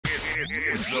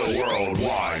It's the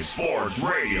Worldwide Sports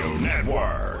Radio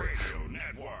Network.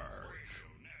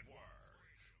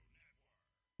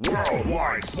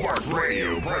 Worldwide Sports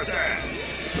Radio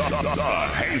presents the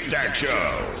Haystack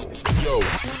Show.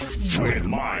 With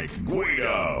Mike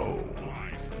Guido.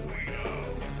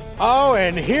 Oh,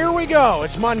 and here we go.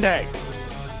 It's Monday.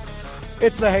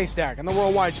 It's the Haystack on the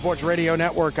Worldwide Sports Radio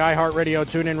Network, iHeartRadio,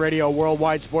 TuneIn Radio,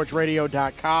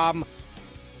 WorldwideSportsRadio.com.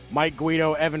 Mike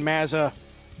Guido, Evan Mazza,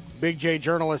 Big J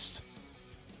journalist,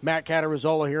 Matt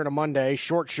Catarizzola here on a Monday.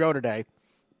 Short show today.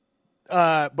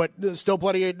 But still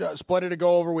plenty to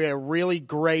go over. We had a really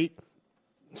great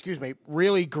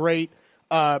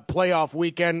playoff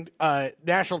weekend.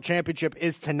 National championship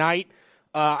is tonight.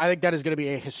 I think that is going to be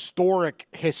a historic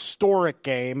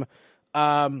game. So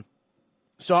I'm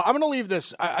going to leave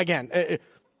this again.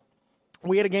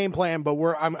 We had a game plan, but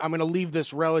I'm going to leave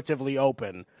this relatively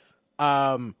open.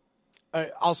 I'll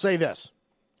say this: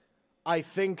 I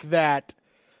think that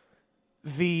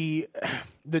the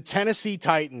Tennessee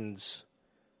Titans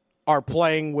are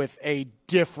playing with a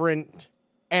different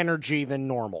energy than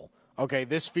normal. Okay,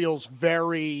 this feels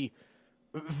very,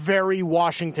 very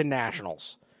Washington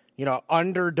Nationals. You know,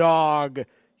 underdog.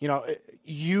 You know,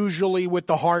 usually with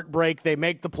the heartbreak, they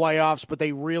make the playoffs, but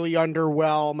they really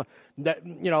underwhelm. That,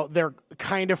 you know, they're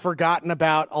kind of forgotten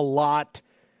about a lot.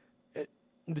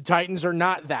 The Titans are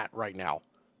not that right now.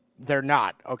 They're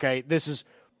not, okay? This is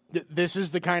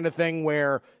the kind of thing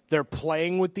where they're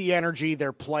playing with the energy.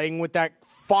 They're playing with that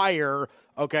fire,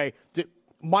 okay?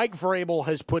 Mike Vrabel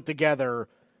has put together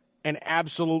an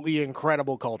absolutely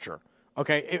incredible culture,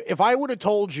 okay? If I would have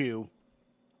told you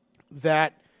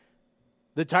that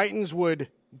the Titans would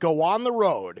go on the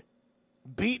road,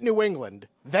 beat New England,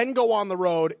 then go on the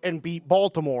road and beat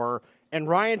Baltimore, and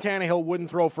Ryan Tannehill wouldn't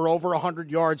throw for over 100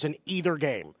 yards in either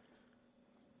game,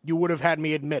 you would have had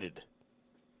me admitted.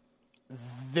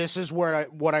 This is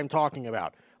what I'm talking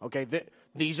about. Okay,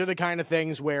 these are the kind of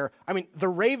things where, I mean, the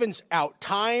Ravens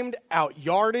out-timed,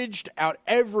 out-yardaged,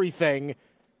 out-everything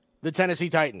the Tennessee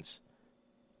Titans.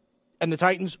 And the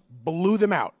Titans blew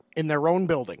them out in their own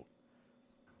building.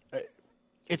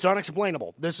 It's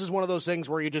unexplainable. This is one of those things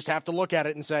where you just have to look at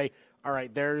it and say, all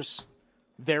right, there is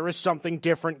something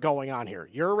different going on here.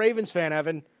 You're a Ravens fan,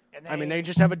 Evan. They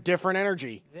just have a different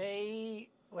energy.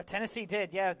 What Tennessee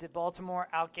did, Baltimore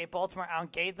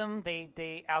outgave them.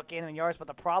 They outgained them in yards, but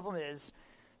the problem is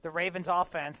the Ravens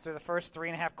offense through the first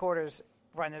 3.5 quarters,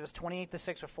 it was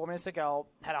 28-6 with 4 minutes to go,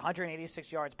 had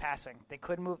 186 yards passing. They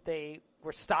couldn't move. They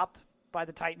were stopped by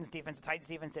the Titans defense. The Titans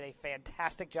defense did a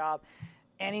fantastic job.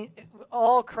 And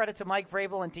all credit to Mike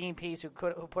Vrabel and Dean Pease who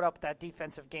put up that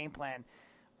defensive game plan.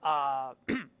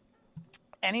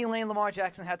 Any lane Lamar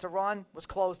Jackson had to run was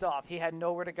closed off. He had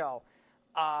nowhere to go.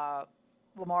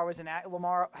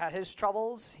 Lamar had his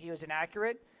troubles. He was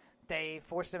inaccurate. They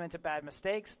forced him into bad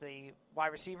mistakes. The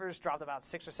wide receivers dropped about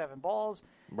 6 or 7 balls.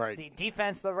 Right. The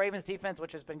defense, the Ravens defense,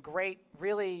 which has been great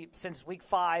really since week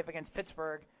 5 against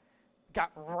Pittsburgh, got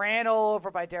ran all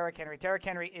over by Derrick Henry. Derrick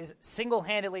Henry is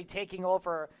single-handedly taking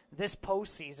over this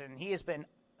postseason. He has been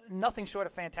nothing short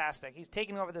of fantastic. He's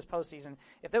taking over this postseason.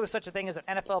 If there was such a thing as an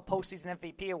NFL postseason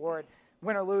MVP award,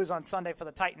 win or lose on Sunday for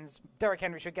the Titans, Derrick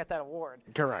Henry should get that award.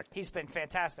 Correct. He's been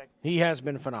fantastic. He has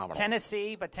been phenomenal.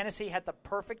 Tennessee had the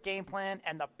perfect game plan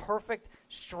and the perfect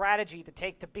strategy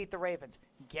to beat the Ravens.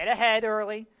 Get ahead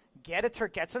early, get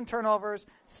some turnovers,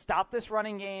 stop this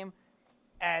running game,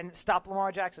 and stop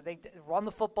Lamar Jackson. They run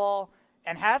the football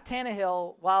and have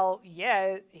Tannehill,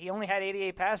 he only had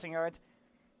 88 passing yards,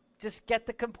 just get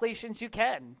the completions you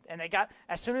can. And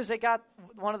as soon as they got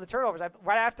one of the turnovers,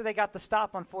 right after they got the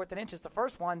stop on 4th and inches, the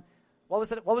first one, what was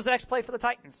the next play for the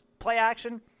Titans? Play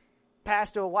action,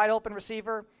 pass to a wide open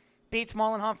receiver, beats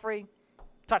Marlon Humphrey,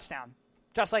 touchdown.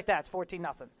 Just like that, it's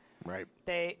 14-0. Right.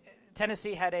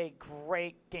 Tennessee had a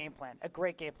great game plan.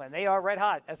 They are red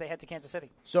hot as they head to Kansas City.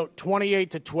 So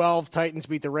 28-12, Titans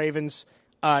beat the Ravens.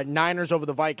 Niners over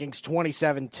the Vikings,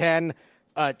 27-10.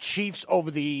 Chiefs over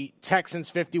the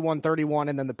Texans, 51-31,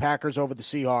 and then the Packers over the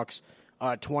Seahawks,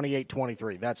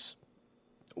 28-23. That's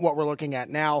what we're looking at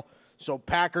now. So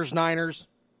Packers-Niners,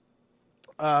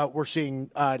 we're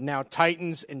seeing now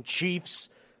Titans and Chiefs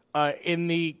in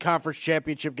the conference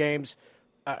championship games.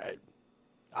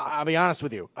 I'll be honest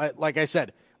with you. Like I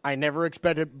said, I never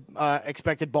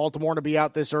expected Baltimore to be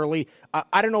out this early.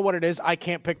 I don't know what it is. I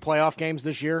can't pick playoff games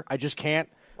this year. I just can't.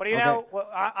 What do you know? Well,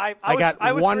 I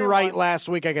was one right last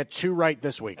week. I got 2 right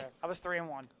this week. Okay. I was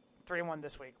 3-1. 3-1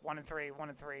 this week. 1-3.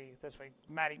 1-3 this week.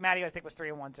 Maddie, I think, was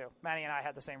 3-1 too. Maddie and I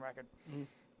had the same record.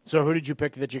 So who did you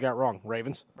pick that you got wrong?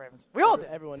 Ravens? Ravens. We all did.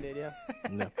 Everyone did, yeah.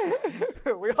 No.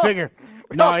 We all Figure.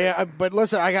 No, yeah, but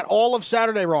listen, I got all of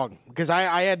Saturday wrong because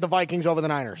I had the Vikings over the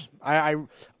Niners.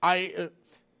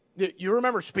 You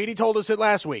remember Speedy told us it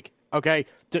last week, okay?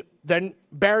 Then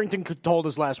Barrington told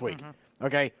us last week,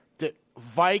 okay? The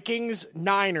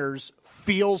Vikings-Niners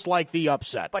feels like the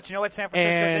upset. But you know what San Francisco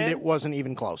did? And it wasn't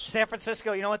even close. San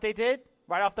Francisco, you know what they did?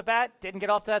 Right off the bat, didn't get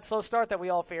off to that slow start that we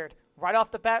all feared. Right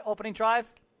off the bat, opening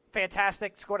drive,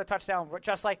 fantastic, scored a touchdown.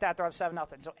 Just like that, they're up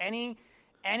 7-0. So any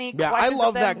yeah, I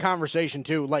love that conversation,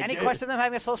 too. Like any question of them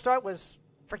having a slow start was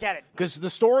forget it. Because the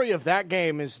story of that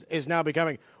game is now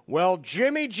becoming, well,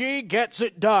 Jimmy G gets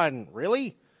it done.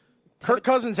 Really? Kirk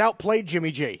Cousins outplayed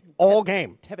Jimmy G all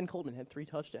game. Tevin Coleman had 3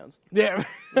 touchdowns. Yeah.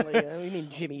 What do you mean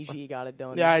Jimmy G got it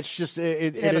done? Yeah, it's just,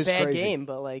 it had is a bad crazy. game,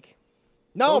 but like,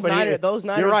 no, those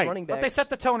Niners you're right. running backs. But they set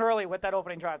the tone early with that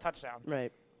opening drive touchdown.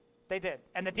 Right. They did.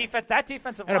 And the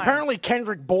defensive line. And apparently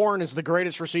Kendrick Bourne is the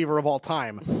greatest receiver of all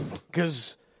time.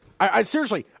 Because, I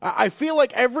seriously, I feel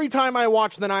like every time I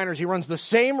watch the Niners, he runs the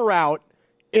same route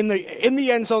in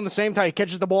the end zone the same time. He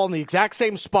catches the ball in the exact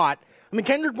same spot. I mean,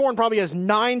 Kendrick Bourne probably has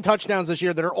 9 touchdowns this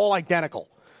year that are all identical.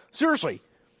 Seriously.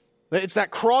 It's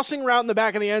that crossing route in the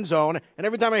back of the end zone, and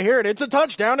every time I hear it, it's a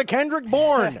touchdown to Kendrick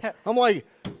Bourne. I'm like,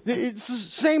 it's the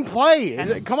same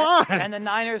play. Come on. And the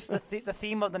Niners, the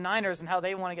theme of the Niners and how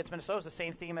they want to get to Minnesota is the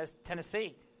same theme as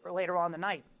Tennessee later on in the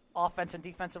night. Offense and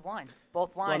defensive line.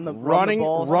 Both lines. Running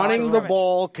the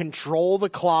ball, control the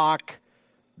clock.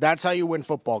 That's how you win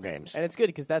football games. And it's good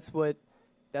because that's what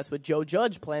Joe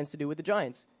Judge plans to do with the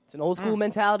Giants. It's an old school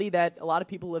mentality that a lot of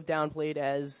people have downplayed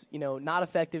as, not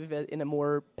effective in a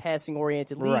more passing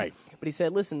oriented league. Right. But he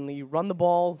said, listen, you run the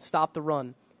ball, stop the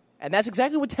run. And that's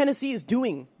exactly what Tennessee is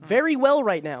doing very well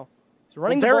right now. It's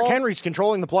running the Derrick ball. Henry's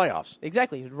controlling the playoffs.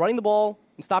 Exactly. He's running the ball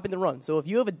and stopping the run. So if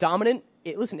you have a dominant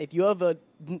if you have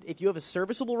a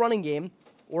serviceable running game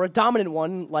or a dominant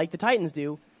one like the Titans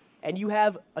do, and you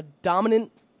have a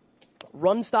dominant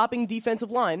run stopping defensive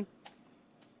line,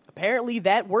 apparently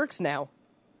that works now.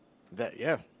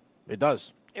 Yeah, it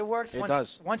does. It works.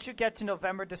 Does. Once you get to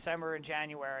November, December, and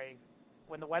January,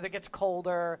 when the weather gets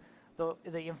colder,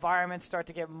 the environments start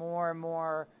to get more and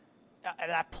more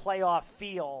that playoff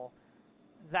feel.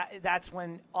 That's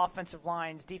when offensive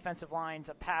lines, defensive lines,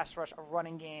 a pass rush, a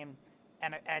running game,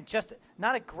 and just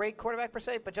not a great quarterback per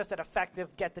se, but just an effective,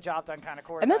 get the job done kind of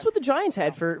quarterback. And that's what the Giants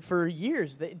had for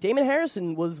years. Damon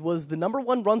Harrison was the number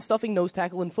one run stuffing nose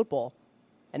tackle in football.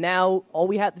 And now all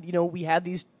we have, we have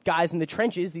these guys in the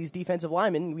trenches, these defensive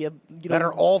linemen. We have that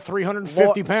are all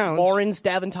 350 pounds. Lawrence,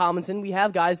 Davin Tomlinson. We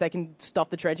have guys that can stuff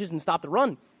the trenches and stop the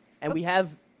run. And we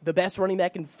have the best running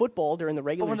back in football during the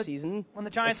regular season. When the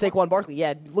Giants, Saquon Barkley.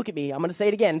 Yeah, look at me. I'm going to say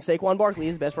it again. Saquon Barkley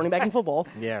is the best running back in football.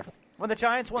 Yeah. When the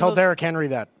Giants won Tell Derrick Henry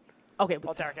that. Okay.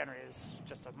 Well, Derrick Henry is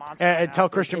just a monster. And tell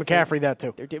Christian McCaffrey that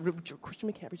too.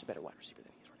 Christian McCaffrey's a better wide receiver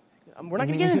than he is running back. We're not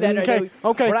going to get into that.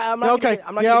 Okay. I'm not going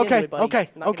to get into it, buddy.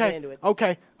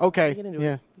 Okay. Get into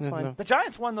Yeah. it. It's fine. The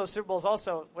Giants won those Super Bowls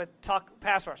also with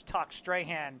pass rush, Tuck,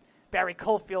 Strahan, Barry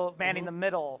Cofield manning the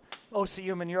middle, Osi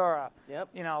Umenyiora. Yep.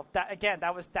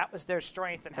 That was their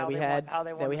strength and how we they had won.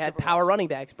 We the had Super power Bowls. running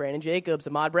backs, Brandon Jacobs,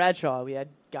 Ahmad Bradshaw. We had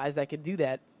guys that could do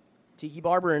that. Tiki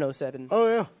Barber in 07. Oh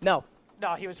yeah. No,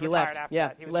 He was he retired left. after Yeah,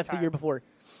 that. he was left the retired. year before.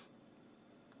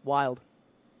 Wild.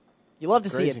 You love to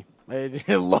see it.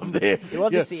 I love it. You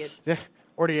love to see it. Yeah.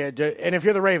 Or do you? And if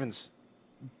you're the Ravens,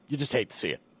 you just hate to see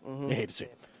it. You hate to see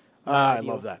it. I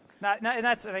love that. And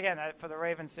that's again for the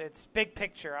Ravens. It's big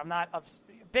picture. I'm not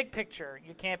big picture.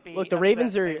 You can't be. Look, the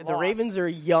upset Ravens are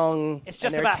young. It's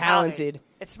just and they're about talented.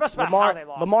 It's just about how they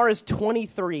lost. Lamar is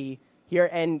 23 here,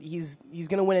 and he's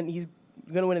going to win. He's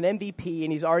going to win an MVP,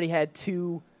 and he's already had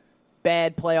 2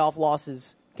 bad playoff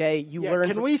losses. Okay,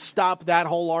 Can we stop that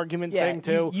whole argument thing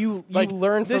too? You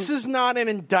learn from this is not an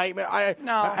indictment.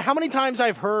 How many times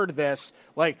I've heard this?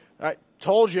 Like I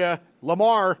told you,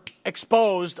 Lamar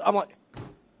exposed. I'm like,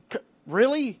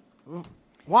 really?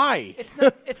 Why? It's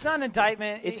not an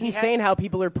indictment. It's insane how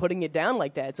people are putting it down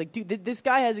like that. It's like, dude, this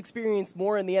guy has experienced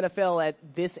more in the NFL at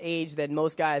this age than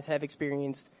most guys have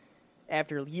experienced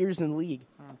after years in the league.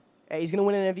 He's going to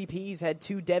win an MVP. He's had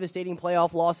 2 devastating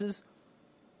playoff losses.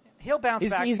 He'll bounce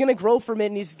back. He's going to grow from it,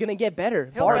 and he's going to get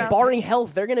better. Barring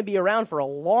health, they're going to be around for a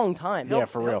long time.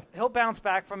 For real. He'll bounce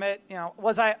back from it.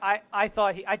 I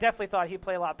definitely thought he'd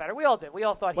play a lot better. We all did. We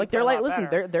all thought he'd play a lot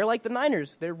better. They're like the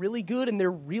Niners. They're really good and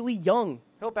they're really young.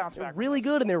 He'll bounce They're back. really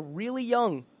good and they're really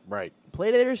young. Right.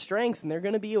 Play to their strengths, and they're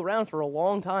going to be around for a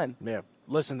long time. Yeah.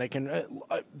 Listen, they can.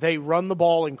 They run the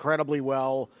ball incredibly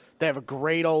well. They have a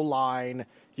great O-line.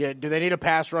 Yeah, do they need a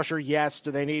pass rusher? Yes. Do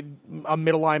they need a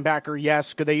middle linebacker?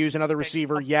 Yes. Could they use another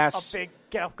receiver? Yes. A big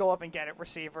go up and get it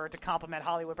receiver to complement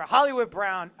Hollywood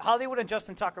Brown. Hollywood and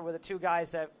Justin Tucker were the two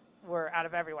guys that were out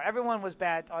of everyone. Everyone was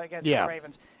bad against the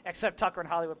Ravens except Tucker and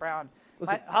Hollywood Brown.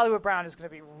 Hollywood Brown is going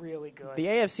to be really good. The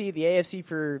AFC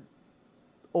for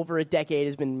over a decade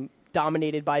has been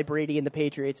dominated by Brady and the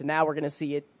Patriots, and now we're going to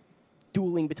see it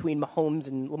dueling between Mahomes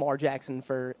and Lamar Jackson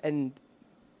and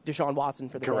Deshaun Watson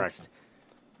for the next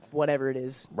whatever it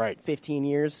is. Right. 15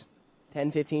 years.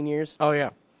 10, 15 years. Oh, yeah.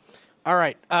 All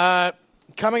right.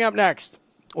 Coming up next,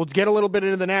 we'll get a little bit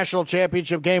into the national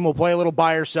championship game. We'll play a little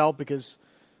buy or sell because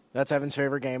that's Evan's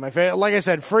favorite game. Like I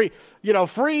said, free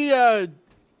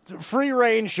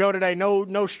range show today.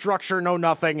 No structure, no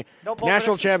nothing. No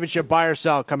national championship buy or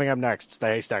sell coming up next. It's the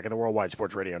Haystack of the Worldwide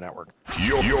Sports Radio Network.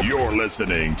 You're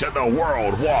listening to the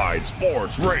Worldwide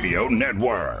Sports Radio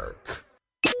Network.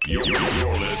 You're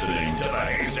listening to the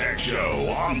Haystack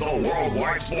Show on the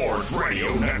Worldwide Sports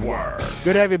Radio Network.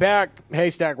 Good to have you back.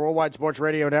 Haystack, Worldwide Sports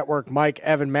Radio Network. Mike,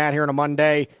 Evan, Matt here on a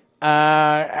Monday.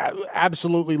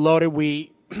 Absolutely loaded.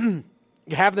 We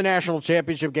have the national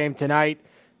championship game tonight.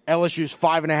 LSU's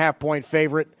 5.5-point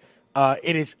favorite.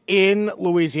 It is in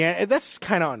Louisiana. That's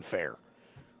kind of unfair.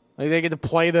 Like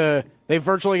they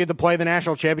virtually get to play the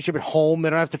national championship at home. They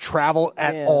don't have to travel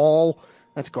at all.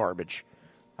 That's garbage.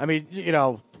 I mean,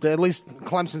 at least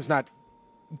Clemson's not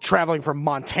traveling from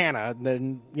Montana.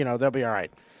 Then they'll be all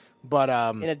right. But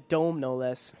in a dome, no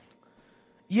less.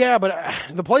 Yeah, but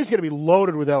the place is going to be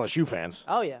loaded with LSU fans.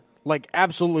 Oh yeah, like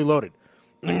absolutely loaded.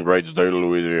 Great state of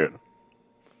Louisiana.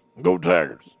 Go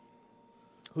Tigers.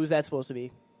 Who's that supposed to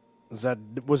be?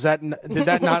 Did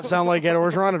that not sound like Ed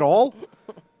Orgeron at all?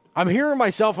 I'm hearing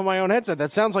myself in my own headset.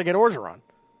 That sounds like Ed Orgeron.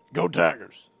 Go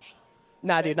Tigers.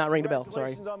 Nah, dude, not ringing the bell.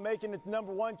 Sorry. Congratulations on making it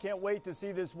number one. Can't wait to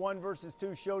see this 1 versus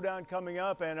 2 showdown coming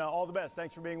up, and all the best.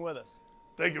 Thanks for being with us.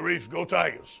 Thank you, Reese. Go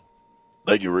Tigers.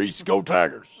 Thank you, Reese. Go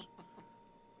Tigers.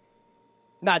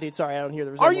 Nah, dude, sorry, I don't hear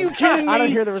the resemblance. Are you kidding me? I don't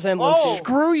hear the resemblance. Oh.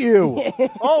 Screw you.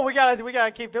 We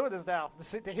gotta keep doing this now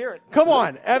to hear it. Come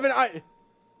on, Evan.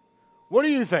 What do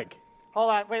you think? Hold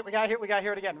on, wait. We gotta hear it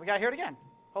again.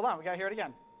 Hold on, we gotta hear it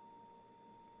again.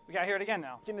 We gotta hear it again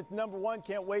now. Making it number one.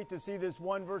 Can't wait to see this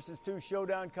 1 versus 2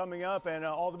 showdown coming up, and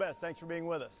all the best. Thanks for being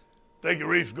with us. Thank you,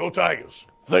 Reese. Go Tigers.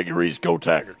 Thank you, Reese. Go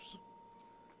Tigers.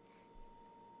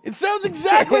 It sounds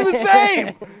exactly the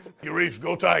same. Thank you, Reese.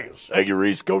 Go Tigers. Thank you,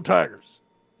 Reese. Go Tigers.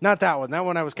 Not that one. That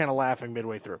one I was kind of laughing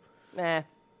midway through. Nah,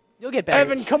 you'll get better.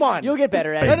 Evan, come on. You'll get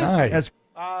better at it. Nice.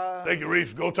 Thank you,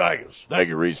 Reese. Go Tigers. Thank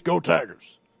you, Reese. Go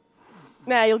Tigers.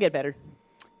 Nah, you'll get better.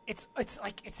 It's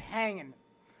like it's hanging.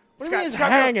 What do you mean it's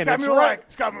hanging?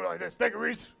 It's got me like this. Thank you,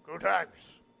 Reese. Go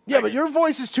Tigers. Yeah, but your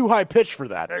voice is too high pitched for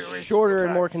that. Thank you, Reese. Shorter Go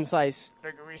and more Tigers. concise.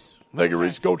 Thank you, Reese. Thank you,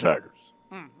 Reese. Go Tigers.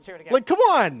 Let's hear it again. Like, come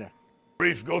on.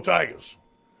 Reese. Go Tigers.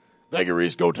 Thank you,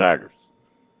 Reese. Go Tigers.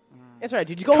 That's right,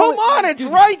 dude. Just go Come home. on, it's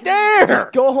right there.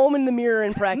 Just go home in the mirror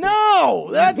and practice. No,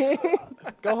 that's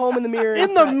Go home in the mirror.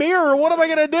 in the mirror. What am I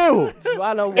going to do?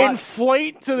 I don't know what.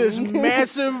 Inflate to this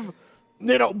massive,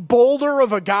 boulder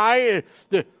of a guy.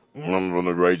 I'm from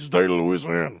the great state of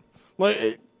Louisiana.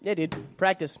 Like, Yeah, dude.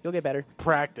 Practice. You'll get better.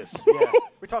 practice. Yeah.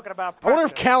 We're talking about. I wonder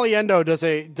if practice. Caliendo does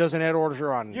an Ed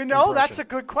Orgeron. That's a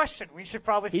good question. We should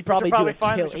probably. He'd probably do a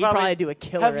find. kill. He'd probably do a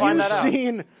killer. Have find you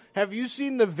that out. Have you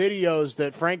seen the videos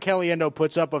that Frank Caliendo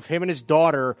puts up of him and his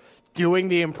daughter doing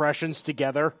the impressions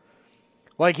together?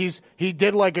 Like he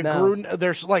did like a Gruden.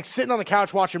 They're like sitting on the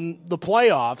couch watching the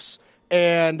playoffs,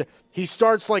 and he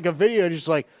starts like a video just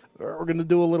like, we're gonna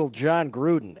do a little John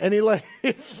Gruden, and he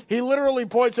literally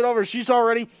points it over. She's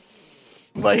already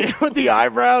like with the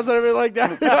eyebrows and everything like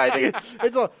that. I think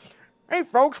it's a, hey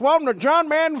folks, welcome to John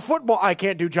Madden football. I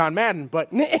can't do John Madden, but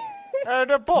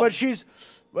but she's.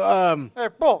 Hey,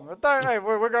 boom! Hey,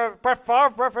 we're going. Brett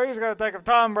Favre, he's going to think of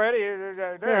Tom Brady.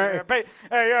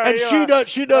 And she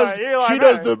does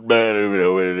the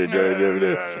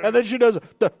and then she does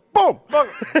the boom.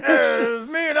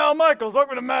 It's me and Al Michaels.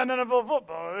 Welcome to Madden NFL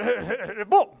football.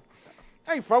 Boom!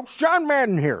 Hey, folks, John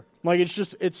Madden here. Like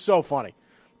it's so funny.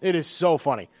 It is so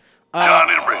funny. John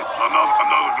Emery,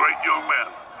 another great young man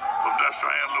from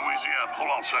Destrehan, Louisiana. Hold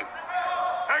on a second.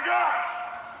 Hey, guys.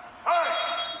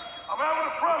 Hey. I'm having a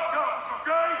press conference,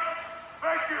 okay?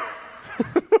 Thank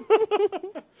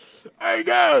you. Hey,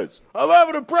 guys, I'm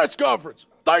having a press conference.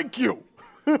 Thank you.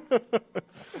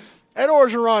 Ed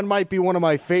Orgeron might be one of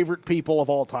my favorite people of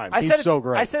all time. He's so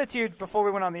great. I said it to you before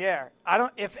we went on the air. And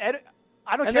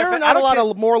there are not a lot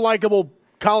of more likable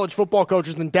college football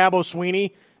coaches than Dabo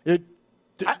Sweeney.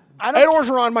 Ed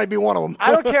Orgeron might be one of them.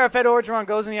 I don't care if Ed Orgeron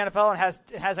goes in the NFL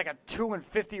and has like a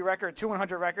 2-50 record,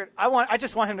 200 record. I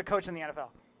just want him to coach in the NFL.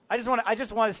 I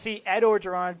just want to see Ed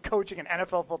Orgeron coaching an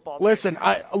NFL football team. Listen,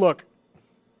 I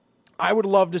would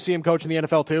love to see him coach in the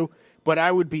NFL too, but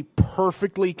I would be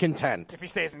perfectly content if he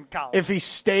stays in college. if he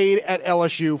stayed at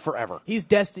LSU forever. He's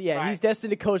destined. Yeah, Right. he's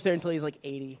destined to coach there until he's like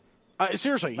 80.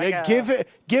 Seriously, give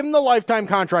him the lifetime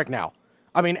contract now.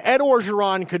 I mean, Ed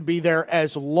Orgeron could be there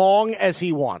as long as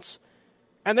he wants.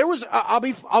 And there was, I'll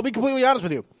be completely honest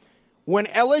with you. When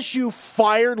LSU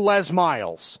fired Les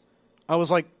Miles, I was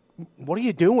like, what are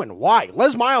you doing? Why?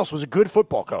 Les Miles was a good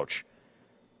football coach.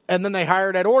 And then they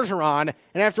hired Ed Orgeron,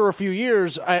 and after a few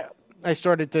years, I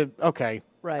started to, okay,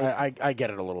 right. I get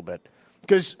it a little bit.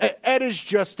 Because Ed is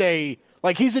just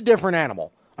he's a different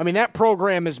animal. I mean, that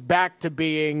program is back to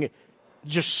being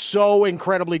just so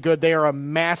incredibly good. They are a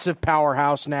massive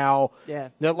powerhouse now. Yeah.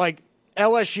 That,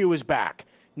 LSU is back.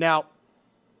 Now,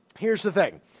 here's the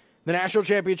thing. The national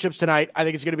championships tonight, I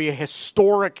think it's going to be a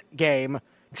historic game.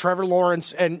 Trevor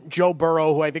Lawrence and Joe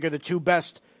Burrow, who I think are the two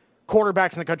best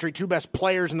quarterbacks in the country, two best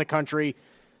players in the country.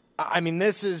 I mean,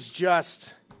 this is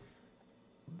just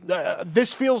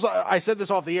this feels, I said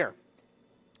this off the air,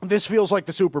 this feels like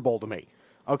the Super Bowl to me.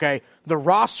 Okay, the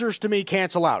rosters to me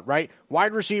cancel out, right?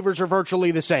 Wide receivers are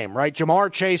virtually the same, right?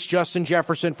 Jamar Chase, Justin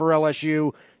Jefferson for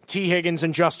LSU, T. Higgins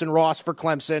and Justin Ross for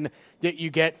Clemson.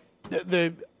 You get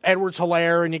the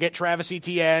Edwards-Helaire, and you get Travis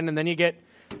Etienne, and then you get,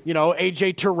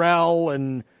 A.J. Terrell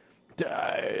and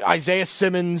Isaiah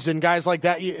Simmons and guys like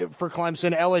that for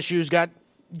Clemson. LSU's got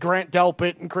Grant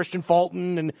Delpit and Christian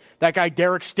Fulton and that guy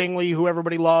Derek Stingley, who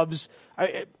everybody loves.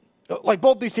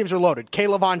 Both these teams are loaded.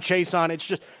 Caleb on Chase on. It's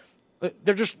just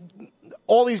they're just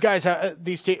all these guys have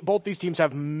both these teams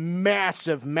have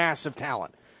massive, massive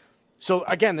talent. So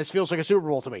again, this feels like a Super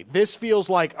Bowl to me. This feels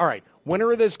like, all right,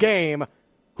 winner of this game,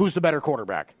 who's the better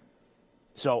quarterback?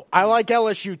 So I like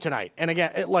LSU tonight. And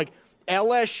again,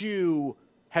 LSU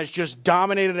has just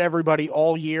dominated everybody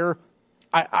all year.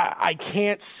 I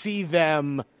can't see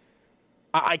them.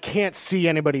 I can't see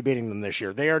anybody beating them this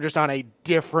year. They are just on a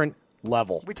different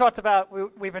level. We talked about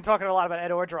we've been talking a lot about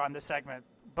Ed Orgeron this segment,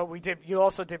 but you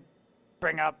also did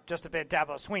bring up just a bit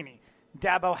Dabo Swinney.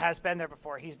 Dabo has been there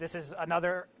before. This is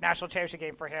another national championship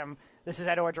game for him. This is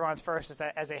Ed Orgeron's first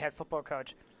as a head football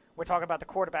coach. We're talking about the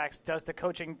quarterbacks. Does the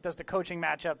coaching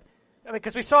matchup? I mean,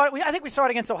 because we saw it. I think we saw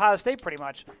it against Ohio State pretty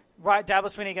much. Dabo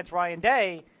Swinney against Ryan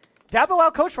Day. Dabo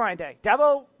outcoached Ryan Day.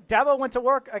 Dabo went to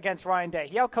work against Ryan Day.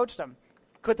 He outcoached him.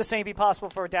 Could the same be possible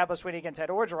for Dabo Swinney against Ed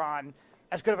Orgeron?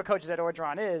 As good of a coach as Ed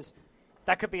Orgeron is,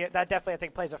 that definitely I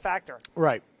think plays a factor.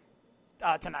 Right.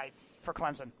 Tonight for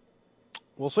Clemson.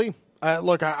 We'll see.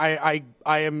 Look, I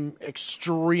am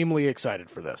extremely excited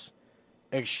for this.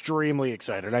 Extremely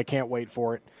excited. I can't wait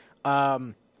for it.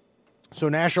 So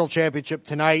national championship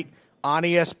tonight on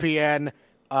ESPN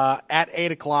at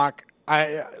 8 o'clock.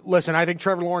 I think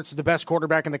Trevor Lawrence is the best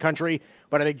quarterback in the country,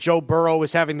 but I think Joe Burrow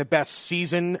is having the best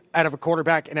season out of a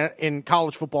quarterback in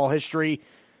college football history.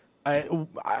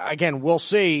 Again, we'll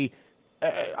see.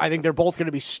 I think they're both going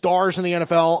to be stars in the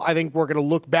NFL. I think we're going to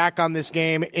look back on this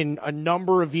game in a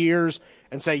number of years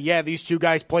and say, yeah, these two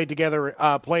guys played together,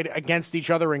 played against each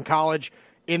other in college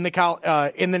in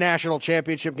the national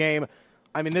championship game.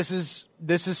 I mean, this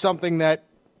is something that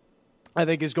I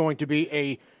think is going to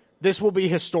be this will be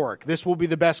historic. This will be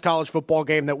the best college football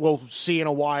game that we'll see in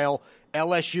a while.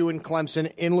 LSU and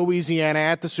Clemson in Louisiana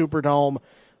at the Superdome.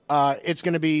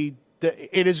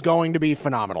 It is going to be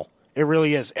phenomenal. It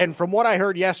really is. And from what I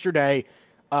heard yesterday,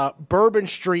 Bourbon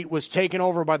Street was taken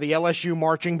over by the LSU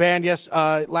marching band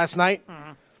last night.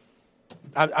 Mm-hmm.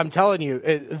 I'm telling you,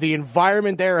 the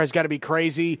environment there has got to be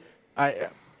crazy.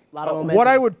 What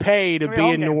I would pay to be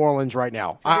in New Orleans right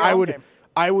now,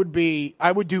 I would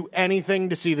do anything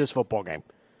to see this football game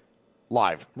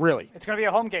live. Really, it's going to be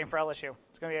a home game for LSU.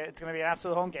 It's going to be an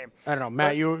absolute home game. I don't know,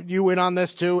 Matt. You in on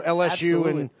this too? LSU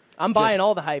Absolutely. And I'm buying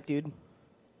all the hype, dude.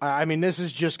 I mean, this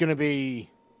is just going to be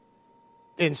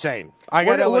insane. I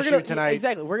got LSU tonight.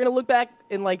 Exactly. We're going to look back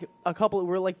in we're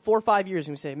 4 or 5 years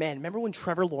and we say, man, remember when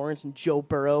Trevor Lawrence and Joe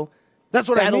Burrow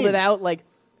battled it out?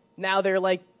 Now they're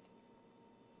well,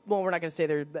 we're not going to say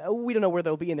we don't know where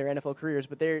they'll be in their NFL careers,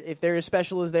 but if they're as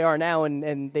special as they are now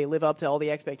and they live up to all the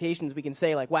expectations, we can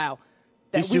say, wow.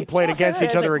 These two played against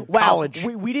each other in college.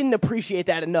 We didn't appreciate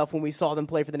that enough when we saw them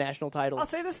play for the national title. I'll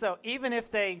say this though, even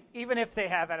if they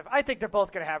have NFL, I think they're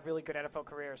both going to have really good NFL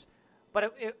careers.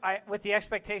 But with the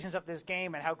expectations of this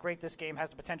game and how great this game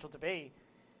has the potential to be,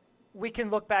 we can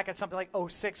look back at something like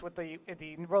 2006 with the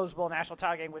Rose Bowl national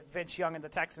title game with Vince Young and the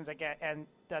Texans and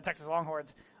the Texas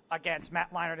Longhorns against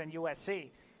Matt Leinart and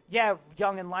USC.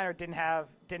 Young and Leinart didn't have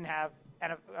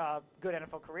good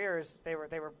NFL careers. They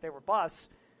were busts.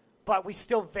 But we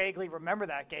still vaguely remember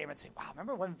that game and say, wow,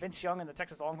 remember when Vince Young and the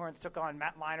Texas Longhorns took on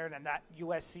Matt Leinart and that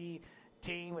USC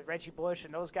team with Reggie Bush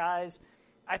and those guys?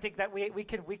 I think that we have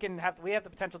the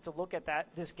potential to look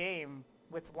at this game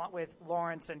with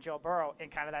Lawrence and Joe Burrow in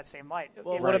kind of that same light.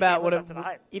 Well, what about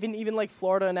even like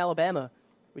Florida and Alabama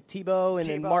with Tebow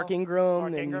and Mark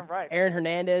Ingram and right. Aaron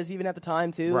Hernandez even at the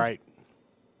time too. Right.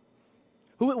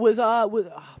 Who was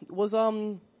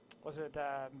Was it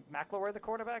McElroy the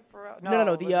quarterback for?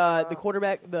 No. The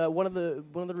quarterback, one of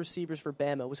the receivers for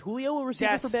Bama. Was Julio a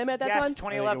receiver for Bama at that time?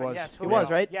 2011. Yes, Julio. It was,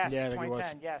 right? Yes, yeah,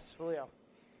 2010. Yes, Julio.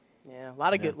 Yeah, a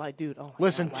lot of good, dude. Oh,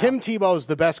 listen, God, wow. Tim Tebow's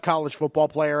the best college football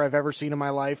player I've ever seen in my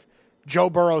life. Joe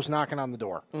Burrow's knocking on the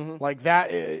door. Like that.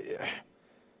 The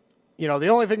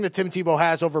only thing that Tim Tebow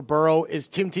has over Burrow is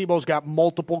Tim Tebow's got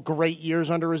multiple great years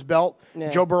under his belt. Yeah.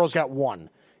 Joe Burrow's got one.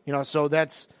 So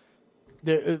that's.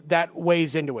 That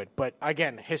weighs into it. But,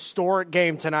 again, historic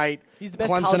game tonight. He's the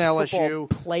best Clemson, college LSU. football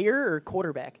player or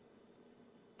quarterback?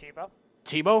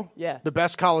 Tebow? Yeah. The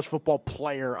best college football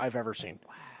player I've ever seen.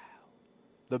 Wow.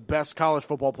 The best college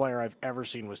football player I've ever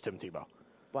seen was Tim Tebow.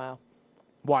 Wow.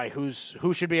 Why? Who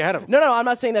should be ahead of him? No, I'm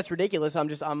not saying that's ridiculous. I'm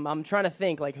trying to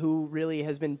think, who really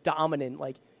has been dominant,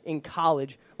 in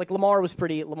college. Lamar was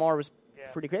pretty great.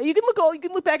 You can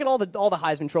look back at all the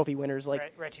Heisman Trophy winners,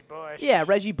 Reggie Bush. Yeah,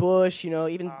 Reggie Bush.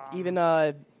 Even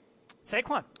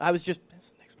Saquon. I was just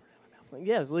next part of my mouth.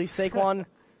 Yeah, it was at least Saquon.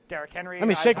 Derrick Henry. I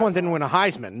mean, Saquon didn't win a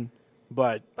Heisman,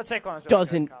 but Saquon was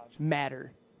doesn't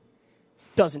matter.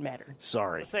 Doesn't matter.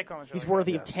 Sorry, Saquon was he's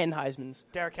worthy of 10 Heismans.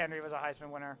 Derrick Henry was a Heisman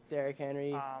winner. Derrick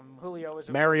Henry. Julio was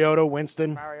Mariota,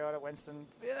 Winston.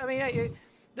 I mean,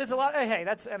 there's a lot. Hey,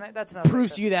 that's not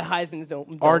proves to you that Heisman's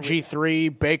don't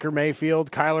RG3, Baker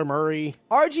Mayfield, Kyler Murray.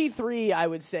 RG3, I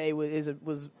would say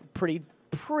was pretty.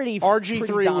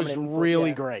 RG3 was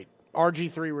really great.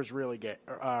 RG3 was really good,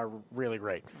 really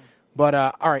great. But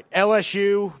all right,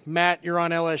 LSU. Matt, you're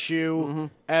on LSU.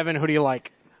 Evan, who do you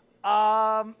like?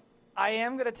 I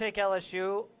am going to take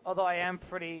LSU, although I am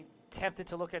pretty tempted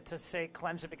to say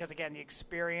Clemson because again the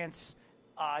experience.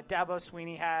 Dabo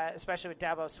Sweeney had, especially with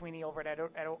Dabo Sweeney over at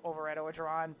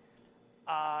Orgeron,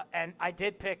 and I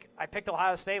picked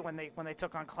Ohio State when they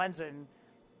took on Clemson,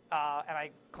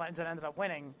 and Clemson ended up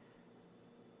winning.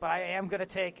 But I am going to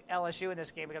take LSU in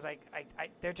this game because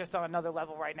they're just on another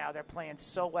level right now. They're playing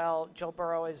so well. Joe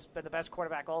Burrow has been the best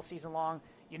quarterback all season long.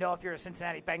 If you're a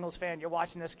Cincinnati Bengals fan, you're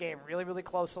watching this game really, really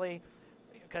closely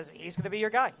because he's going to be your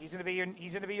guy. He's going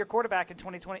to be your quarterback in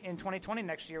 2020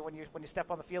 next year when you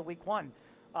step on the field week 1.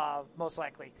 Most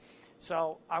likely.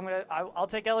 So I'll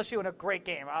take LSU in a great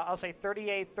game. I'll say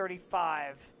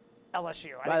 38-35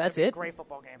 LSU. Wow, that's it? A great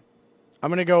football game. I'm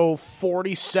going to go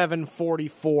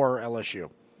 47-44 LSU.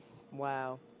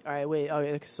 Wow. All right, wait.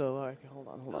 Okay, so all right, hold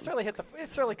on. It certainly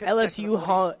could.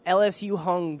 LSU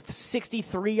hung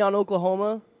 63 on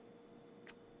Oklahoma.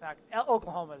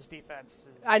 Oklahoma's defense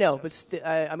is I know, but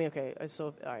okay.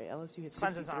 So all right, LSU hit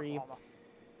 63.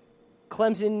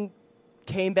 Clemson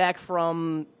came back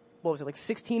from what was it,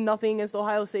 16-0 against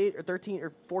Ohio State, or 13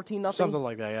 or 14-0, something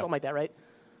like that. Yeah, something like that, right?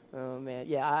 Oh man,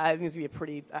 yeah. I think it's gonna be a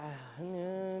pretty. All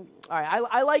right,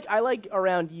 I like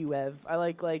around UEV. I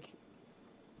like.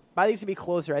 But I think it's gonna be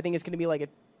closer. I think it's gonna be I'm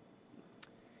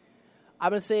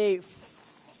gonna say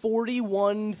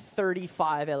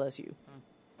 41-35 LSU.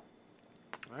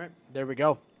 All right, there we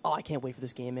go. Oh, I can't wait for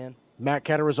this game, man. Matt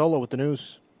Caterizzola with the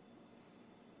news.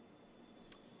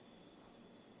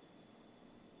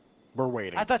 We're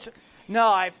waiting. I thought.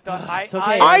 I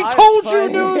told you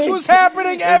news was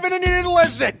happening, Evan, and you didn't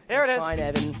listen. There it is. Fine,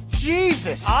 Evan.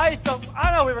 Jesus. I don't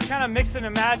know. We were kind of mixing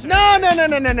and matching. No.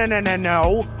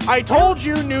 I told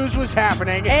you news was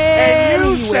happening,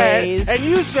 and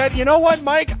you said, you know what,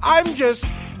 Mike? I'm just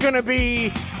gonna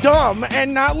be dumb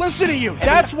and not listen to you.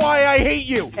 That's why I hate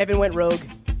you. Evan went rogue.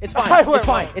 It's fine.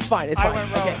 It's fine.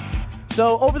 Okay.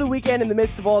 So over the weekend, in the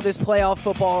midst of all this playoff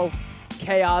football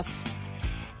chaos,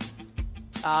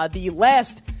 the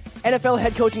last NFL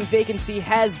head coaching vacancy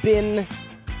has been.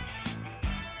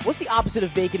 What's the opposite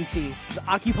of vacancy? Is it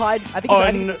occupied? I think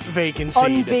it's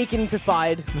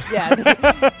unvacantfied. Yeah,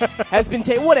 has been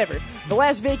taken. Whatever. The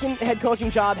last vacant head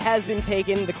coaching job has been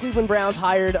taken. The Cleveland Browns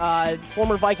hired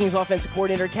former Vikings offensive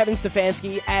coordinator Kevin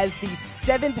Stefanski as the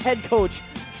 7th head coach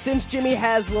since Jimmy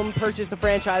Haslam purchased the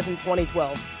franchise in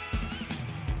 2012.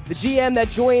 The GM that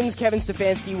joins Kevin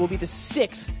Stefanski will be the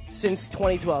 6th since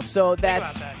 2012. So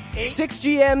that's 6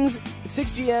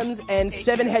 GMs and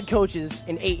 7 head coaches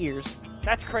in 8 years.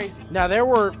 That's crazy. Now they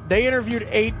interviewed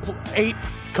eight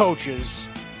coaches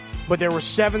but there were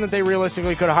 7 that they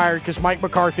realistically could have hired because Mike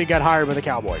McCarthy got hired by the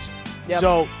Cowboys. Yep.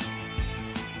 So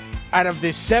out of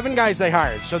the 7 guys they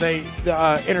hired, so they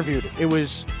interviewed, it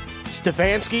was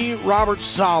Stefanski, Robert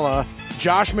Saleh,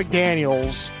 Josh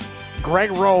McDaniels,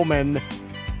 Greg Roman,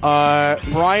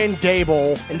 Brian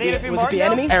Dable, Did they interview was it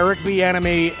Martindale? Bieniemy? Eric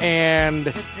Bieniemy, and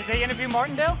Did they interview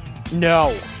Martindale?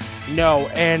 no,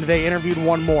 and they interviewed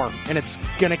one more, and it's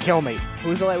gonna kill me.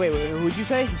 Who's the wait? Who'd you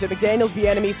say? You said McDaniels,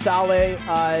 Bieniemy, Saleh,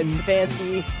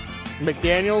 Stefanski.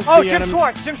 McDaniels, Oh, Bieniemy, Jim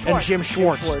Schwartz. and Jim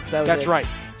Schwartz. Schwartz, that was That's it. right.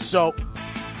 So,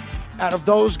 out of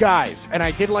those guys, and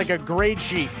I did like a grade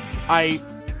sheet. I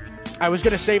was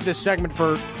going to save this segment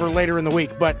for later in the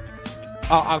week, but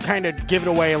I'll kind of give it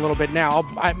away a little bit now.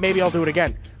 Maybe I'll do it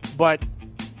again. But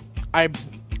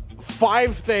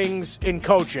 5 things in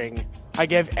coaching. I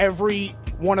give every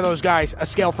one of those guys a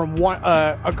scale from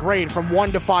a grade from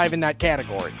 1 to 5 in that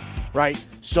category, right?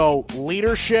 So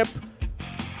leadership,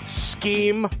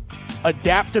 scheme,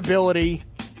 adaptability,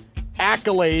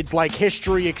 accolades like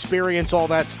history, experience, all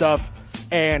that stuff,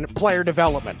 and player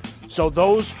development. So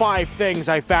those 5 things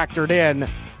I factored in,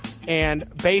 and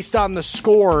based on the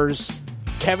scores,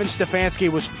 Kevin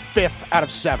Stefanski was 5th out of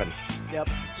 7. Yep.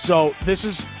 So this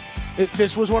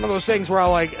was one of those things where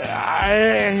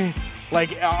I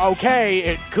okay,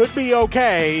 it could be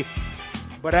okay,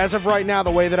 but as of right now,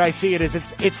 the way that I see it is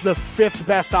it's the 5th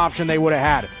best option they would have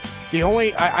had. The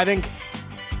only I think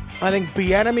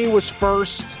Bieniemy was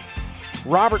 1st,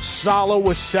 Robert Saleh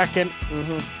was 2nd,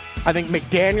 I think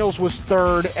McDaniels was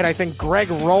 3rd, and I think Greg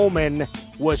Roman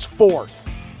was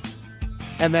 4th.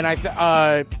 And then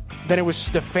then it was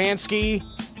Stefanski,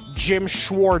 Jim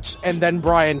Schwartz, and then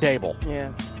Brian Dable.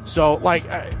 Yeah. So,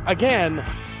 again,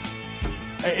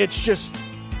 it's just,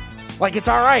 it's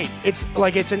all right. It's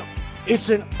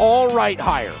an all right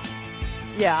hire.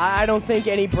 Yeah, I don't think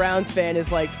any Browns fan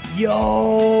is like,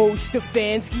 yo,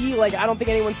 Stefanski. I don't think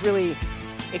anyone's really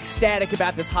ecstatic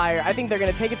about this hire. I think they're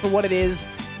going to take it for what it is,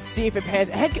 see if it pans.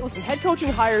 Head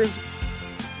coaching hires,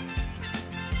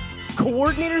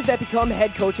 coordinators that become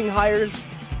head coaching hires,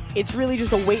 it's really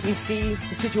just a wait and see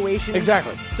situation.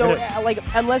 Exactly. So, It is.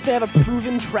 unless they have a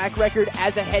proven track record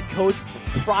as a head coach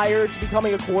prior to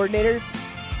becoming a coordinator,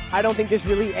 I don't think there's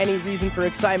really any reason for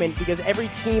excitement because every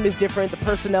team is different, the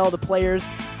personnel, the players.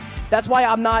 That's why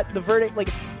I'm not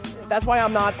that's why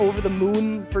I'm not over the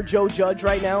moon for Joe Judge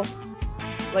right now.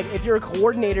 If you're a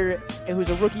coordinator who's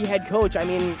a rookie head coach, I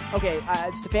mean, okay,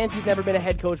 Stefanski's never been a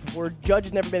head coach before. Judge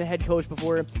has never been a head coach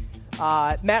before.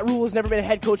 Matt Rule has never been a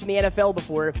head coach in the NFL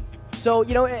before. So,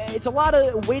 it's a lot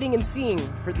of waiting and seeing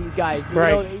for these guys.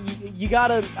 Right. You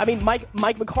gotta, I mean,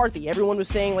 Mike McCarthy, everyone was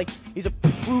saying, he's a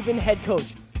proven head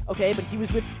coach. Okay, but he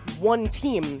was with one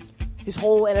team his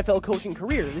whole NFL coaching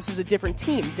career. This is a different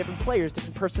team, different players,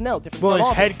 different personnel, different Well, front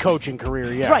his office. head coaching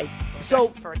career, yeah. Right. So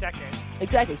For a decade.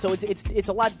 exactly. So it's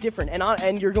a lot different,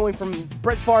 and you're going from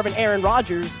Brett Favre and Aaron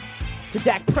Rodgers to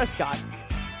Dak Prescott.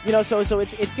 So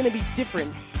it's going to be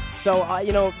different. So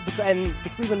and the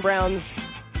Cleveland Browns.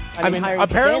 I mean, hiring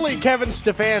apparently Stefanski, Kevin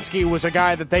Stefanski was a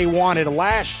guy that they wanted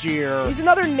last year. he's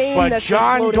another name But that's been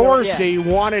John floating around. Dorsey Yeah.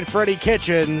 wanted Freddie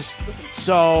Kitchens,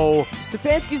 so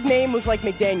Stefanski's name was like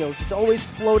McDaniels. It's always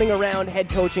floating around head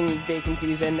coaching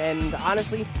vacancies, and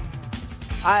honestly,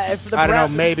 for the I don't know,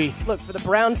 maybe. Look, for the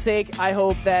Browns' sake, I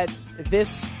hope that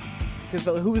because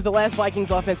who was the last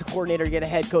Vikings offensive coordinator to get a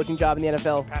head coaching job in the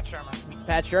NFL? Pat Shermer. It's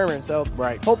Pat Shermer. So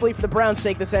Right. hopefully for the Browns'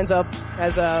 sake, this ends up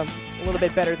as a little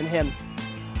bit better than him.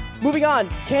 Moving on,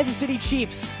 Kansas City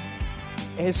Chiefs.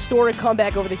 A historic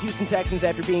comeback over the Houston Texans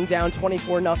after being down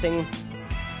 24-0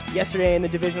 yesterday in the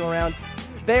divisional round.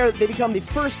 They become the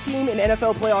first team in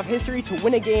NFL playoff history to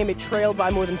win a game it trailed by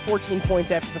more than 14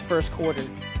 points after the first quarter.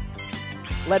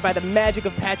 Led by the magic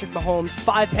of Patrick Mahomes,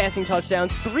 5 passing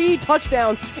touchdowns, 3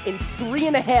 touchdowns in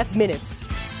 3.5 minutes.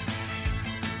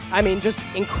 I mean, just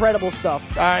incredible stuff.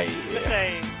 Just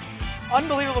a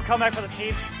unbelievable comeback for the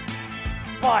Chiefs,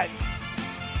 but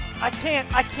I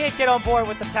can't get on board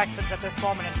with the Texans at this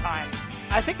moment in time.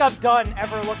 I think I'm done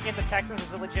ever looking at the Texans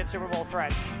as a legit Super Bowl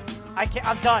threat.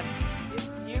 I'm done.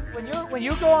 When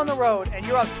you go on the road and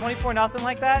you're up 24-0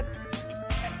 like that,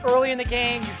 early in the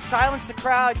game, you've silenced the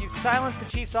crowd, you've silenced the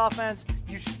Chiefs' offense,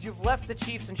 you've left the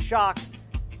Chiefs in shock,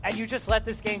 and you just let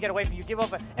this game get away from you. Give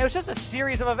up. And it was just a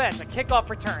series of events. A kickoff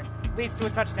return leads to a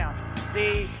touchdown.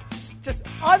 The just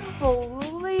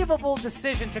unbelievable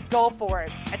decision to go for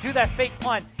it and do that fake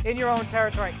punt in your own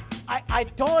territory. I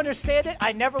don't understand it.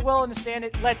 I never will understand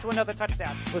it. Led to another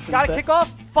touchdown. Listen, got a kickoff,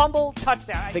 fumble,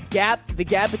 touchdown. The gap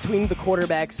between the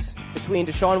quarterbacks, between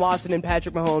Deshaun Watson and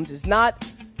Patrick Mahomes, is not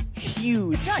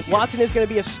huge. Watson is going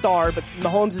to be a star, but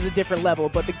Mahomes is a different level.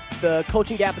 But the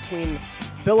coaching gap between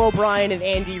Bill O'Brien and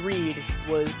Andy Reid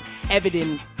was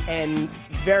evident and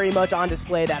very much on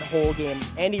display that whole game.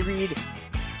 Andy Reid,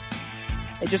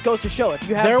 it just goes to show if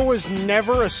you have... There was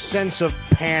never a sense of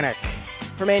panic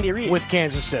from Andy Reid with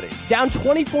Kansas City. Down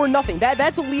 24-0.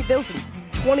 That's a lead. Listen,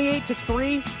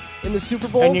 28-3 in the Super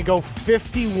Bowl. And you go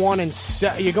 51 and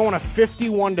you go on a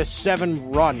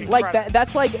 51-7 run. Like that.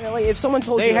 That's like if someone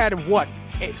told you they had what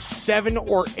 7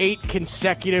 or 8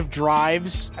 consecutive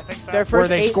drives. I think so. Where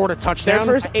they scored a touchdown.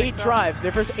 Their first 8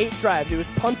 drives. It was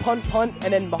punt, punt, punt,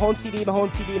 and then Mahomes TD,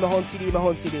 Mahomes TD, Mahomes TD,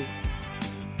 Mahomes TD.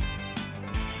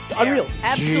 Unreal,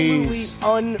 absolutely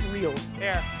unreal.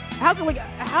 Yeah. How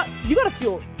you gotta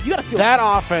feel that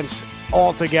offense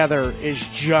altogether is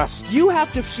just you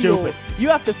have to feel stupid. You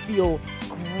have to feel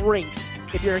great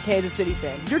if you're a Kansas City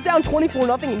fan. You're down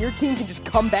 24-0 and your team can just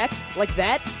come back like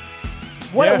that.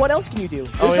 What else can you do?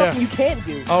 There's nothing you can't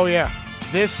do. Oh yeah,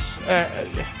 this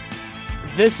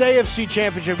AFC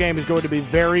Championship game is going to be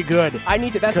very good. I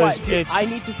need to. That's why I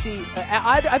need to see.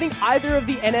 I think either of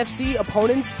the NFC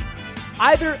opponents.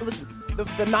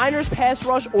 The Niners pass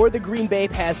rush or the Green Bay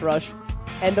pass rush,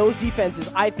 and those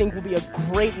defenses, I think, will be a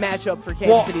great matchup for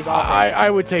Kansas City's offense. I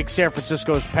would take San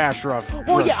Francisco's pass rush.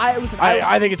 Well, yeah,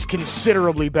 I think it's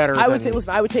considerably better. I would take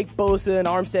Bosa and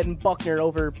Armstead and Buckner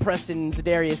over Preston,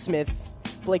 Zadarius Smith,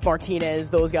 Blake Martinez,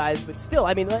 those guys. But still,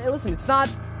 I mean, listen, it's not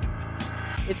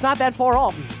that far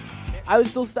off. I would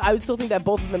still think that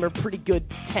both of them are pretty good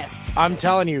tests. I'm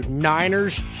telling you,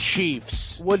 Niners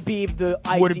Chiefs would be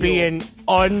an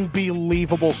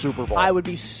unbelievable Super Bowl. I would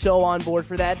be so on board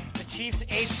for that. The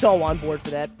Chiefs on board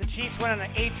for that. The Chiefs went on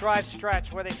an 8-drive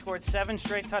stretch where they scored 7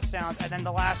 straight touchdowns, and then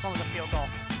the last one was a field goal.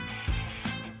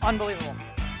 Unbelievable.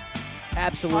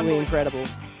 Absolutely incredible.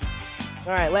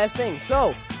 All right, last thing.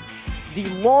 So, the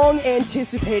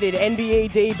long-anticipated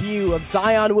NBA debut of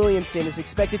Zion Williamson is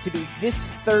expected to be this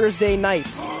Thursday night.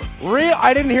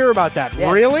 I didn't hear about that. Yes.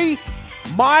 Really?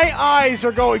 My eyes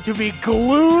are going to be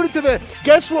glued to the...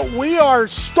 Guess what we are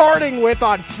starting with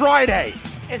on Friday?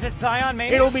 Is it Zion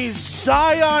Mania? It'll be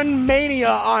Zion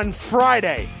Mania on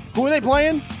Friday. Who are they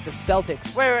playing? The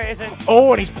Celtics. Wait, is it...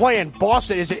 Oh, and he's playing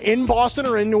Boston. Is it in Boston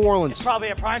or in New Orleans? It's probably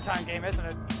a primetime game, isn't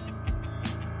it?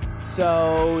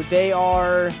 So, they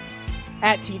are...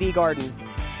 at TD Garden.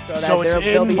 So it's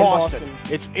in Boston.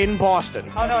 It's in Boston.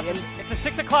 Oh, no, it's a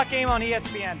 6 o'clock game on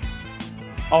ESPN.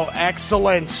 Oh,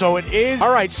 excellent. So it is.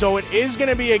 All right, so it is going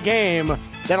to be a game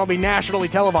that'll be nationally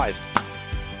televised.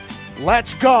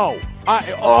 Let's go. I'm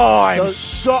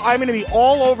going to be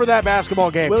all over that basketball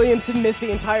game. Williamson missed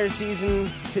the entire season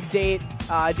to date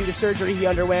due to surgery he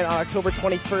underwent on October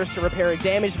 21st to repair a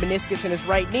damaged meniscus in his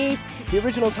right knee. The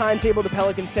original timetable the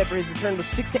Pelicans set for his return was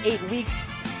 6 to 8 weeks.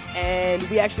 And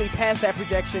we actually passed that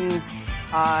projection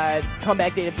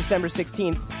comeback date of December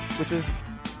 16th, which was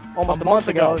almost a month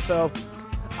ago. So,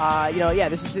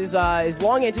 this is his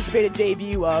long-anticipated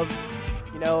debut of,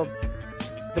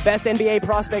 the best NBA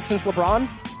prospect since LeBron.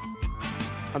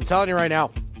 I'm telling you right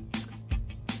now,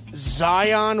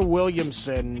 Zion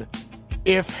Williamson,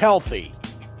 if healthy,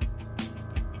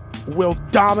 will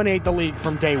dominate the league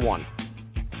from day one.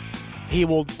 He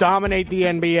will dominate the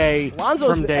NBA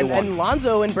from day one. And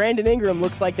Lonzo and Brandon Ingram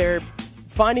looks like they're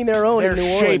finding their own in New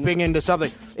Orleans. They're shaping into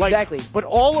something. Exactly. But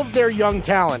all of their young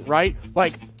talent, right?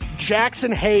 Like,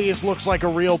 Jackson Hayes looks like a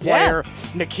real player.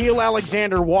 Yeah. Nickeil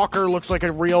Alexander-Walker looks like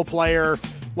a real player.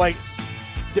 Like,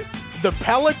 the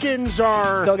Pelicans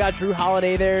are... Still got Drew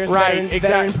Holiday there. Right,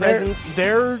 exactly. Veteran presence.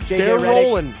 They're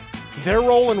rolling. They're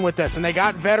rolling with this. And they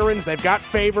got veterans. They've got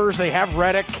Favors. They have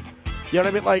Redick. You know what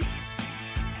I mean? Like...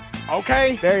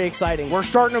 Okay. Very exciting. We're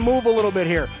starting to move a little bit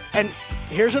here. And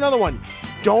here's another one.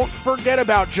 Don't forget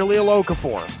about Jahlil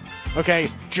Okafor. Okay?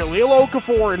 Jahlil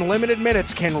Okafor in limited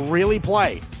minutes can really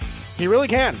play. He really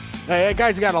can. That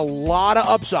guy's got a lot of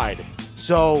upside.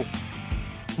 So,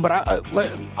 but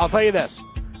I'll tell you this.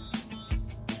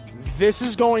 This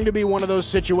is going to be one of those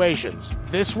situations.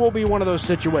 This will be one of those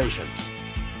situations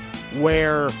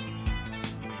where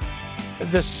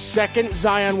the second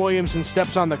Zion Williamson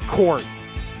steps on the court,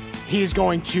 he's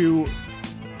going to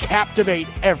captivate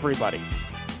everybody.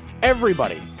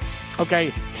 Everybody.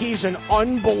 Okay? He's an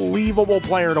unbelievable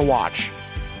player to watch.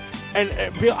 And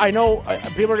I know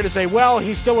people are going to say, well,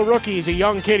 he's still a rookie. He's a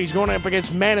young kid. He's going up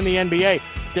against men in the NBA.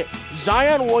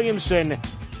 Zion Williamson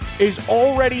is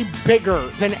already bigger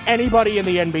than anybody in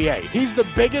the NBA. He's the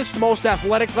biggest, most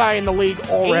athletic guy in the league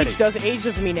already. Age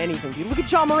doesn't mean anything, dude. Look at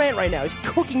Ja Morant right now. He's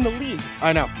cooking the league.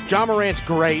 I know. Ja Morant's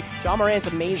great. Ja Morant's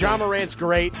amazing. Ja Morant's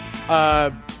great.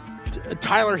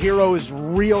 Tyler Hero is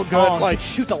real good. Oh, like,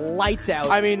 shoot the lights out.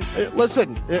 I mean,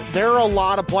 listen, there are a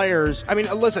lot of players. I mean,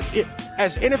 listen,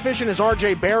 as inefficient as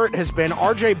R.J. Barrett has been,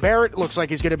 R.J. Barrett looks like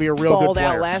he's going to be a real good Balled player.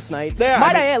 out last night. Yeah,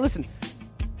 Might I add, listen,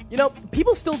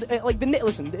 people still,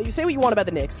 listen, you say what you want about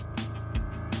the Knicks.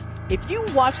 If you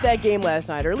watch that game last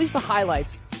night, or at least the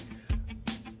highlights,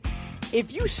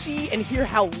 if you see and hear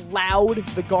how loud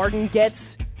the Garden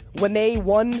gets when they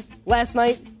won last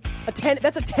night,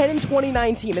 that's a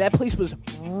 10-29 team, and that place was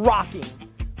rocking.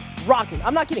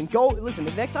 I'm not kidding. Go listen.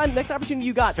 The next opportunity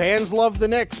you got. Fans love the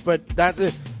Knicks, but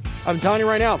I'm telling you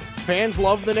right now, fans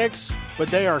love the Knicks, but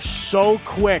they are so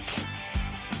quick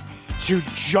to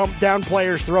jump down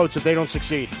players' throats if they don't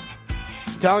succeed.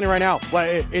 I'm telling you right now,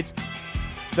 it's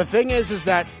the thing is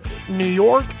that New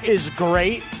York is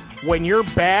great when you're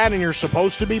bad and you're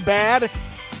supposed to be bad,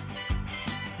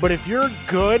 but if you're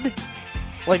good,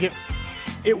 like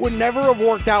it would never have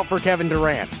worked out for Kevin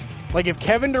Durant. Like, if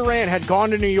Kevin Durant had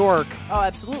gone to New York, oh,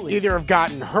 absolutely, either have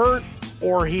gotten hurt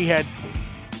or he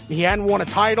hadn't won a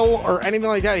title or anything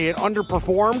like that, he had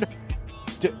underperformed.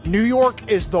 New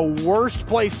York is the worst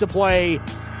place to play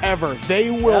ever.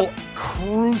 They will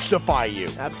crucify you.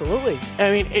 Absolutely.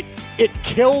 I mean, it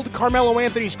killed Carmelo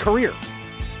Anthony's career.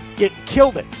 It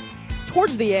killed it.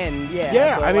 Towards the end, yeah.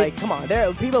 Yeah, but I mean, come on,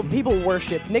 people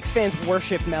worship Knicks fans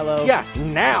worship Melo. Yeah,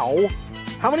 now,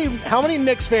 how many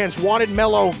Knicks fans wanted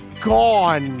Melo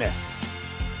gone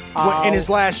in his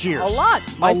last years? A lot.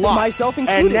 Myself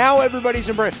included. And now everybody's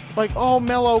embracing, like, oh,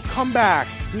 Melo, come back.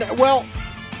 Well,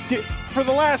 for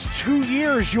the last 2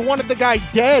 years, you wanted the guy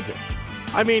dead.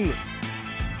 I mean,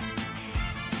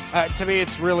 to me,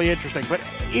 it's really interesting. But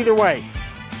either way,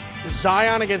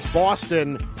 Zion against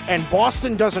Boston, and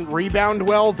Boston doesn't rebound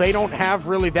well. They don't have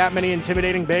really that many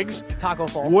intimidating bigs. Taco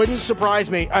Fall. Wouldn't surprise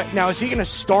me. Now, is he going to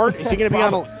start? Is he going to be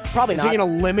on a... Probably not. Is he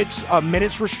going to limit a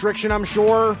minutes restriction, I'm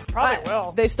sure? Probably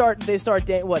will. They start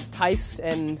Tice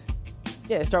and...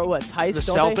 Yeah, they start what? Tice,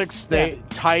 The don't Celtics, they?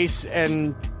 Tice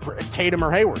and Tatum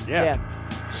or Hayward, yeah.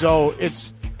 So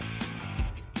it's...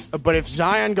 But if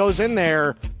Zion goes in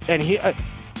there and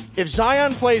if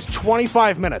Zion plays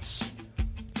 25 minutes,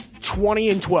 20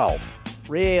 and 12.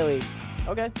 Really?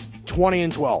 Okay. 20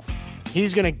 and 12.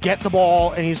 He's going to get the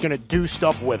ball and he's going to do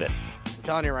stuff with it. I'm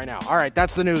telling you right now. All right,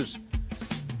 that's the news.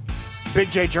 Big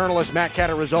J journalist Matt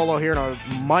Catarizzolo here on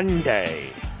a Monday.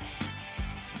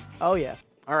 Oh, yeah.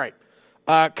 All right.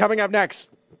 Coming up next,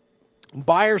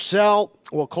 buy or sell.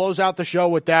 We'll close out the show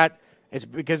with that. It's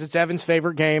because it's Evan's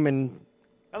favorite game and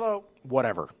Hello.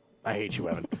 whatever. I hate you,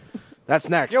 Evan. That's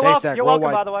next. You're Haystack,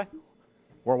 welcome, by the way.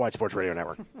 Worldwide Sports Radio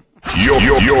Network.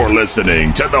 You're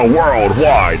listening to the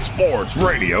Worldwide Sports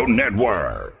Radio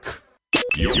Network.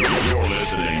 You're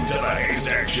listening to the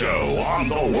Haystack Show on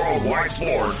the Worldwide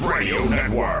Sports Radio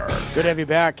Network. Good to have you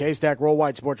back. Haystack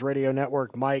Worldwide Sports Radio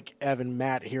Network. Mike, Evan,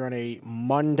 Matt here on a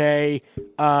Monday.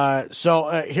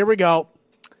 So here we go.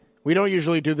 We don't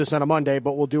usually do this on a Monday,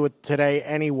 but we'll do it today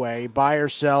anyway. Buy or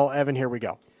sell. Evan, here we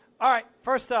go. All right,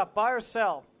 first up, buy or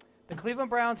sell. The Cleveland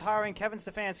Browns hiring Kevin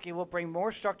Stefanski will bring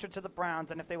more structure to the Browns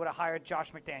than if they would have hired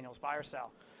Josh McDaniels. Buy or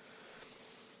sell?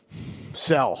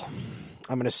 Sell.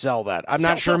 I'm going to sell that. I'm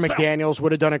not sure McDaniels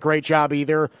would have done a great job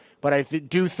either, but I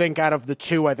do think out of the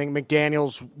two, I think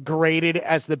McDaniels graded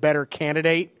as the better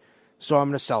candidate, so I'm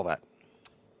going to sell that.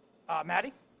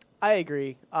 Maddie? I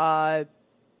agree.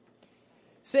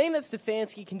 Saying that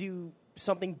Stefanski can do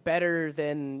something better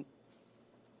than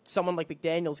someone like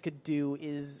McDaniels could do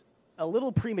is a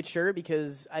little premature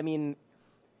because, I mean,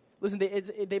 listen,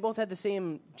 they both had the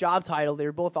same job title. They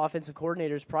were both offensive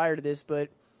coordinators prior to this, but,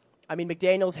 I mean,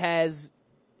 McDaniels has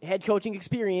head coaching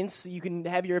experience. You can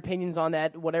have your opinions on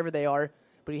that, whatever they are,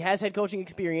 but he has head coaching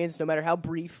experience, no matter how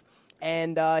brief,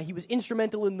 and he was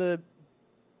instrumental in the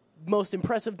most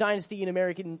impressive dynasty in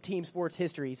American team sports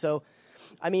history. So,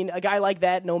 I mean, a guy like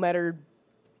that, no matter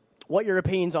what your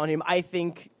opinions on him, I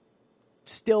think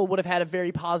still would have had a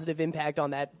very positive impact on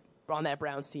that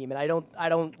Browns team. And I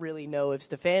don't really know if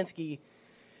Stefanski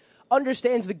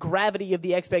understands the gravity of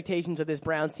the expectations of this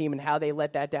Browns team and how they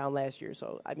let that down last year.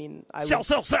 So, I mean,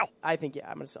 Sell. I think, yeah,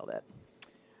 I'm going to sell that.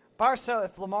 Barca,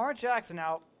 if Lamar Jackson,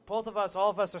 now, all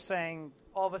of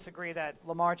us agree that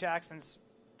Lamar Jackson's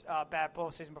bad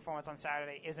postseason performance on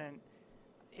Saturday isn't,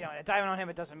 diving on him,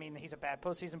 it doesn't mean that he's a bad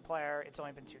postseason player. It's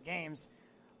only been 2 games.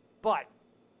 But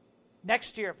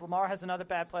next year, if Lamar has another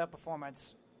bad playoff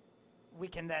performance, we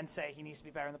can then say he needs to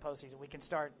be better in the postseason. We can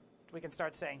start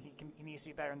start saying he needs to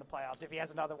be better in the playoffs if he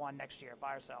has another one next year.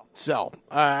 Buy or sell? Sell.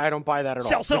 I don't buy that at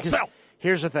all. Sell.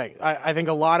 Here's the thing. I think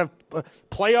a lot of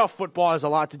playoff football has a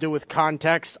lot to do with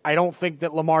context. I don't think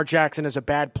that Lamar Jackson is a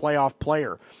bad playoff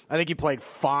player. I think he played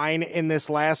fine in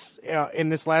this last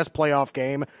playoff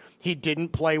game. He didn't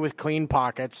play with clean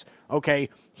pockets. Okay,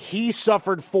 he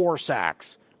suffered 4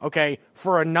 sacks. Okay,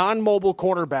 for a non-mobile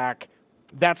quarterback,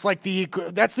 that's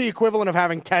the equivalent of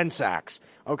having 10 sacks.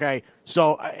 Okay,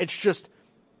 so it's just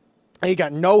he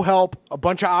got no help. A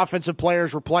bunch of offensive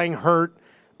players were playing hurt.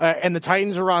 And the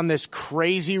Titans are on this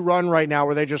crazy run right now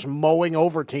where they're just mowing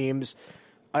over teams.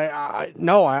 I'm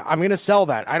going to sell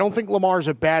that. I don't think Lamar's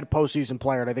a bad postseason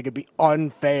player, and I think it'd be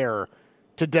unfair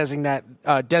to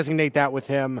designate that with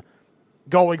him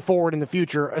going forward in the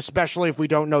future, especially if we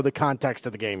don't know the context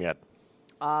of the game yet.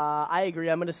 I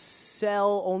agree. I'm going to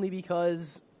sell only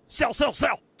because... Sell.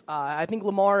 I think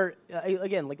Lamar,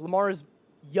 Lamar is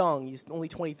young. He's only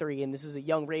 23, and this is a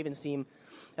young Ravens team.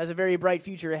 Has a very bright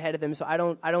future ahead of him, so I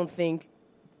don't think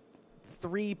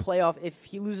 3 playoff. If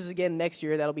he loses again next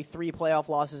year, that'll be 3 playoff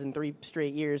losses in 3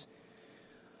 straight years.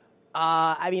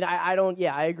 I don't.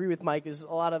 Yeah, I agree with Mike. There's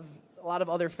a lot of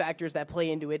other factors that play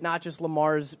into it, not just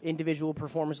Lamar's individual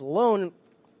performance alone.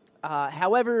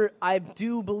 However, I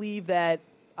do believe that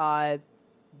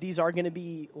these are going to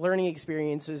be learning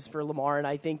experiences for Lamar, and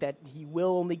I think that he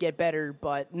will only get better.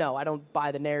 But no, I don't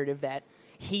buy the narrative that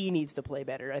he needs to play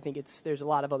better. I think there's a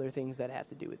lot of other things that have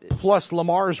to do with it. Plus,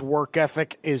 Lamar's work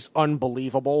ethic is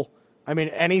unbelievable. I mean,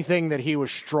 anything that he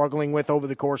was struggling with over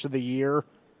the course of the year,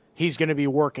 he's going to be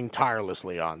working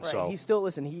tirelessly on. Right. So he's still,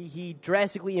 he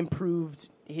drastically improved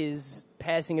his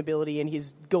passing ability, and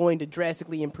he's going to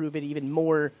drastically improve it even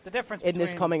more in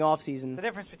this coming offseason. The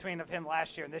difference between of him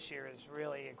last year and this year is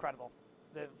really incredible.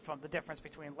 From the difference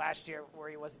between last year, where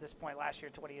he was at this point last year,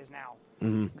 to what he is now.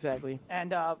 Mm-hmm. Exactly.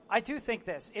 And I do think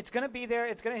it's going to be there.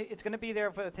 It's going to be there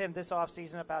with him this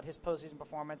offseason about his postseason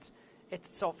performance. It's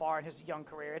so far in his young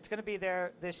career. It's going to be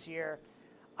there this year.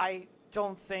 I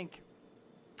don't think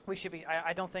we should be.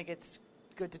 I don't think it's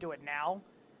good to do it now.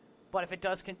 But if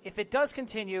it does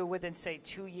continue within, say,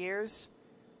 2 years,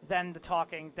 then the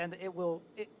talking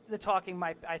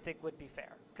might, I think, would be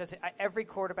fair. Because every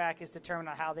quarterback is determined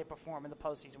on how they perform in the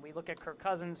postseason. We look at Kirk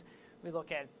Cousins. We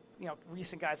look at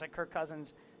recent guys like Kirk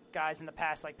Cousins, guys in the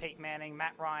past like Peyton Manning,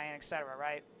 Matt Ryan, etc.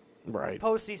 Right. Right.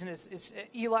 Postseason is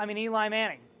Eli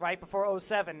Manning. Right before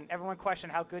 2007, everyone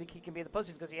questioned how good he can be in the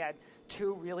postseason because he had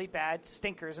 2 really bad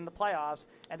stinkers in the playoffs,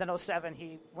 and then 2007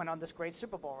 he went on this great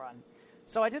Super Bowl run.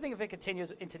 So I do think if it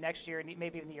continues into next year and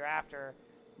maybe even the year after,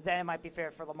 then it might be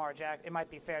fair for Lamar Jackson. It might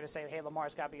be fair to say, hey,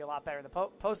 Lamar's got to be a lot better in the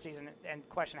postseason and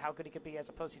question how good he could be as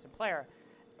a postseason player.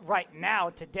 Right now,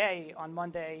 today, on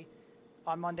Monday,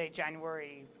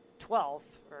 January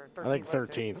 12th or 13th. I think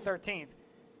 13th. 13th.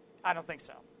 I don't think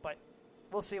so, but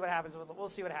we'll see what happens. We'll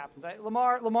see what happens.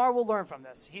 Lamar will learn from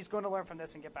this. He's going to learn from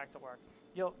this and get back to work.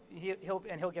 He'll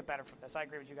get better from this. I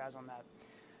agree with you guys on that.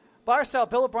 Buy or sell,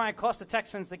 Bill O'Brien cost the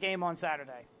Texans the game on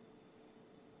Saturday.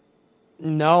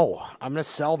 No, I'm going to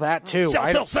sell that too.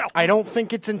 Sell. I don't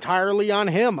think it's entirely on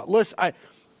him. Listen,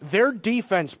 their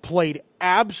defense played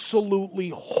absolutely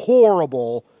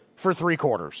horrible for 3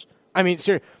 quarters. I mean,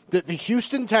 seriously, the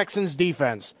Houston Texans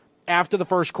defense after the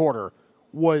first quarter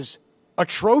was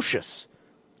atrocious.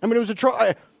 I mean, it was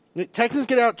atrocious. Texans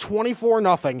get out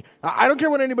 24-0. I don't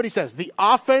care what anybody says. The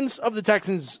offense of the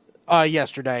Texans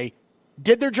yesterday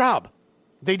did their job.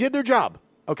 They did their job,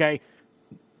 okay?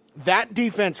 That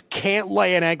defense can't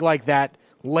lay an egg like that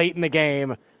late in the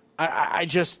game. I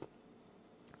just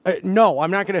no, I'm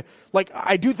not going to.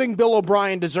 I do think Bill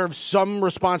O'Brien deserves some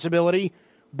responsibility,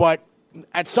 but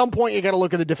at some point you got to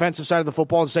look at the defensive side of the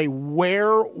football and say,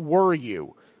 where were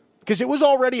you? Because it was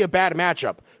already a bad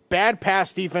matchup. Bad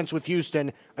pass defense with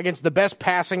Houston against the best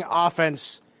passing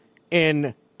offense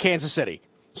in Kansas City.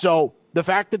 So the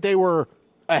fact that they were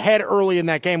ahead early in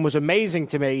that game was amazing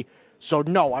to me. So,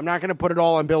 no, I'm not going to put it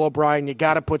all on Bill O'Brien. You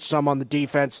got to put some on the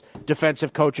defense,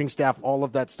 defensive coaching staff, all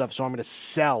of that stuff. So I'm going to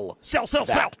sell. Sell.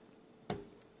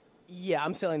 Yeah,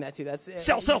 I'm selling that too. That's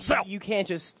Sell. You can't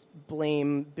just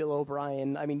blame Bill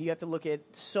O'Brien. I mean, you have to look at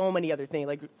so many other things.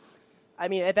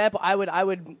 At that point, I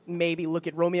would maybe look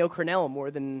at Romeo Crennel more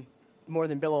than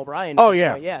Bill O'Brien. Oh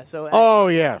yeah, yeah. So.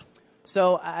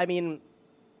 So I mean.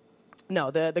 No,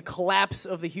 the collapse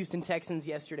of the Houston Texans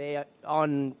yesterday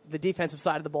on the defensive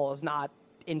side of the ball is not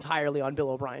entirely on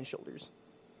Bill O'Brien's shoulders.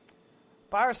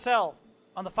 Buy or sell,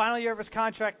 on the final year of his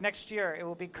contract next year, it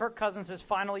will be Kirk Cousins'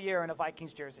 final year in a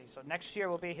Vikings jersey. So next year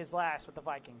will be his last with the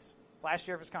Vikings. Last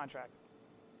year of his contract.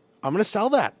 I'm going to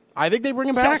sell that. I think they bring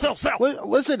him back. Sell.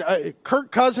 Listen,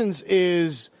 Kirk Cousins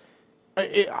is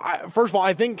first of all,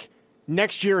 I think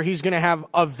next year he's going to have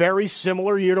a very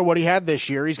similar year to what he had this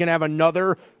year. He's going to have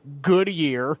another good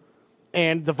year,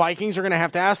 and the Vikings are going to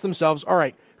have to ask themselves, all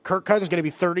right, Kirk Cousins is going to be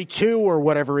 32 or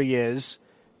whatever he is,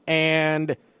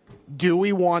 and do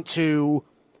we want to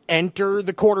enter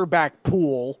the quarterback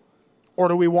pool, or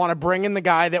do we want to bring in the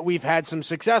guy that we've had some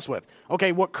success with?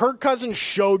 Okay, what Kirk Cousins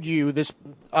showed you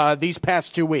these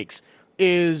past 2 weeks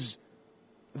is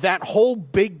that whole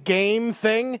big game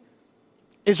thing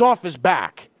is off his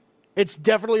back. It's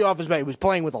definitely off his back. He was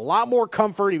playing with a lot more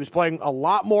comfort. He was playing a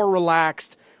lot more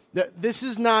relaxed. This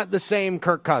is not the same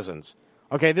Kirk Cousins.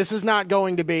 Okay, this is not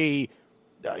going to be,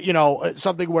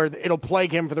 something where it'll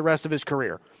plague him for the rest of his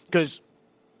career, because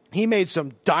he made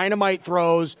some dynamite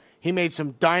throws. He made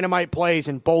some dynamite plays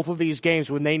in both of these games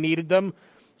when they needed them.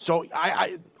 So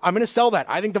I'm going to sell that.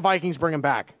 I think the Vikings bring him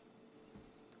back.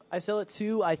 I sell it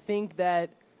too. I think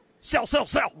that Sell.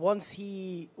 once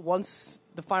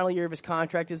the final year of his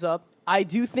contract is up, I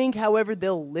do think, however,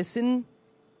 they'll listen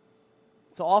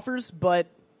to offers, but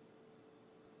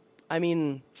I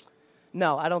mean,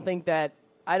 no, I don't think that.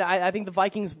 I think the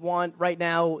Vikings want right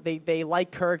now. They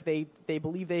like Kirk. They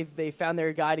believe they found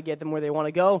their guy to get them where they want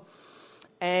to go.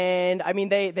 And I mean,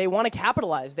 they want to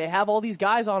capitalize. They have all these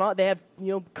guys on. They have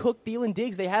Cook, Thielen,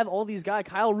 Diggs. They have all these guys.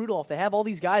 Kyle Rudolph. They have all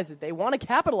these guys that they want to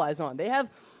capitalize on. They have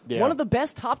one of the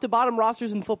best top to bottom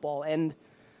rosters in football, and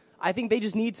I think they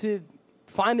just need to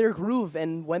find their groove.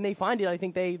 And when they find it, I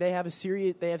think they have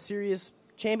serious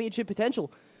championship potential,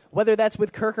 whether that's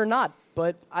with Kirk or not.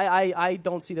 But I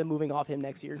don't see them moving off him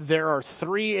next year. There are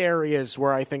 3 areas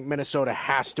where I think Minnesota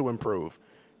has to improve.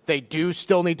 They do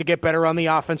still need to get better on the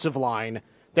offensive line.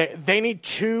 They need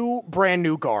 2 brand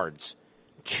new guards.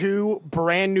 2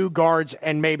 brand new guards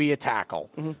and maybe a tackle.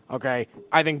 Mm-hmm. Okay?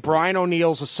 I think Brian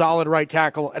O'Neill's a solid right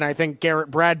tackle, and I think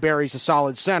Garrett Bradbury's a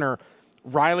solid center.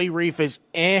 Riley Reif is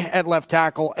at left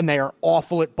tackle, and they are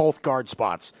awful at both guard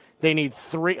spots. They need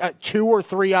 2 or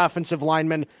 3 offensive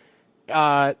linemen.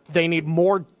 They need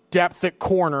more depth at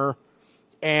corner,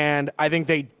 and I think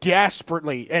they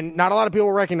desperately, and not a lot of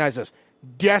people recognize this,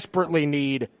 desperately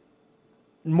need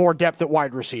more depth at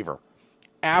wide receiver.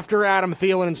 After Adam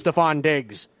Thielen and Stephon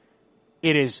Diggs,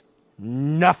 it is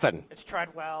nothing. It's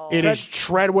Treadwell. It is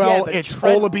Treadwell. Yeah, it's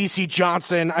Olabisi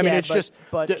Johnson. I mean, it's just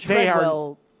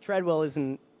Treadwell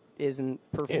isn't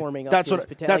performing up that's to what his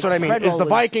potential. that's what I mean. Is the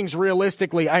Vikings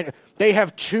realistically? They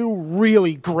have 2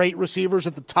 really great receivers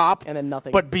at the top, and then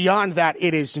nothing. But beyond that,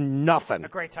 it is nothing. A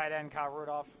great tight end, Kyle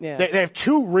Rudolph. Yeah, they have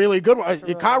 2 really good ones.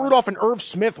 Kyle Rudolph and Irv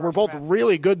Smith were both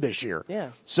really good this year.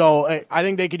 Yeah. So I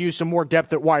think they could use some more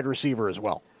depth at wide receiver as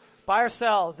well. Buy or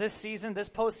sell this season. This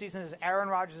postseason is Aaron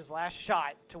Rodgers' last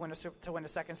shot to win a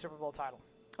second Super Bowl title.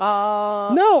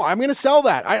 No, I'm going to sell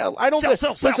that. I don't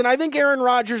Sell. Listen, I think Aaron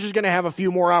Rodgers is going to have a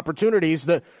few more opportunities.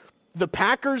 The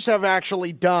Packers have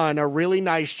actually done a really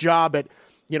nice job at,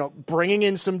 bringing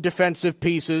in some defensive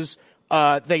pieces.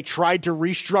 They tried to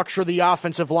restructure the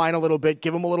offensive line a little bit,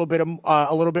 give them a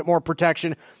little bit more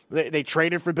protection. They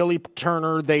traded for Billy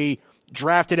Turner. They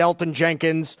drafted Elton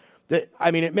Jenkins.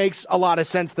 It makes a lot of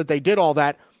sense that they did all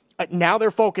that. Now their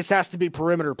focus has to be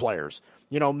perimeter players.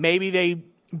 Maybe they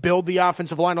build the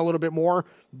offensive line a little bit more,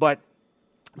 but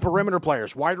perimeter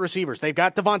players, wide receivers, they've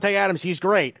got Devontae Adams. He's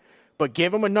great, but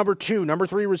give him a number 2, number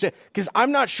 3 receiver. Because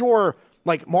I'm not sure,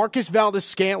 like Marcus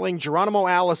Valdes-Scantling, Geronimo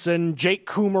Allison, Jake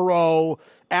Kumaro,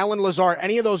 Alan Lazard,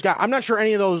 any of those guys, I'm not sure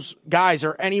any of those guys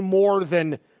are any more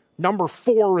than number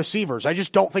 4 receivers. I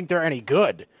just don't think they're any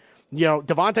good.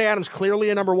 Devontae Adams clearly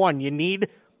a number 1. You need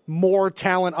more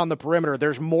talent on the perimeter.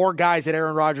 There's more guys that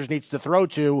Aaron Rodgers needs to throw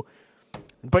to.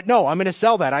 But no, I'm going to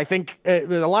sell that. I think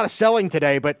there's a lot of selling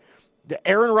today, but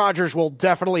Aaron Rodgers will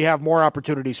definitely have more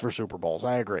opportunities for Super Bowls.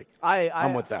 I agree.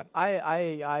 I'm with that.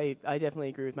 I definitely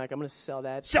agree with Mike. I'm going to sell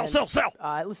that. Sell.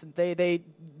 Listen,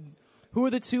 who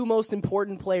are the 2 most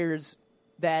important players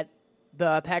that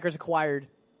the Packers acquired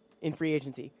in free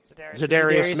agency?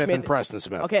 Zadarius Smith and Preston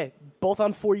Smith. Okay, both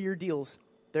on 4-year deals.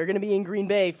 They're going to be in Green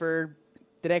Bay for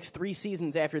the next 3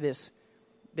 seasons after this.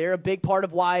 They're a big part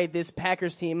of why this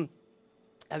Packers team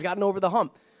has gotten over the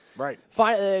hump. Right.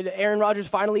 Aaron Rodgers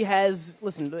finally has.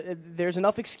 Listen, there's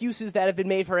enough excuses that have been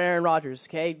made for Aaron Rodgers.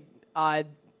 Okay, the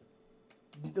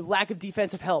lack of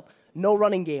defensive help, no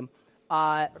running game.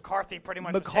 McCarthy pretty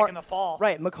much was taking the fall.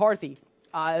 Right, McCarthy.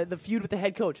 The feud with the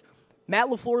head coach. Matt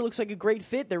LaFleur looks like a great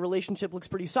fit. Their relationship looks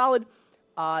pretty solid.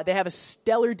 They have a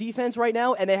stellar defense right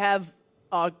now, and they have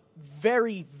a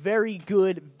very, very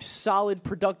good, solid,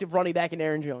 productive running back in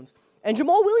Aaron Jones. And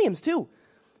Jamal Williams, too.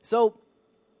 So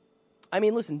I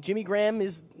mean, listen, Jimmy Graham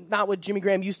is not what Jimmy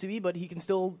Graham used to be, but he can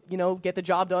still, get the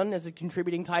job done as a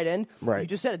contributing tight end. Right. You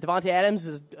just said it. Devontae Adams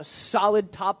is a solid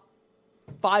top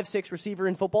 5-6 receiver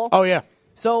in football. Oh, yeah.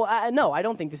 So, no, I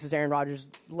don't think this is Aaron Rodgers'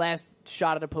 last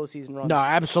shot at a postseason run. No,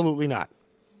 absolutely not.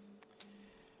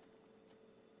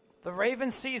 The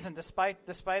Ravens season, despite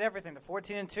everything, the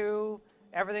 14-2,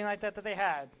 everything like that they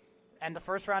had, and the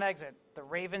first-round exit, the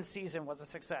Ravens season was a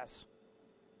success.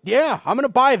 Yeah, I'm going to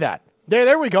buy that.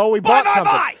 There we go. We bought something.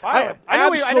 Buy.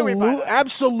 I knew we'd buy that.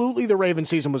 Absolutely, the Ravens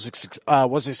season was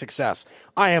a success.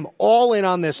 I am all in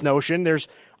on this notion.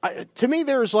 To me,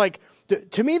 there's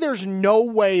no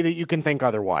way that you can think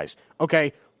otherwise.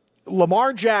 Okay,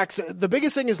 Lamar Jackson. The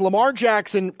biggest thing is Lamar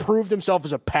Jackson proved himself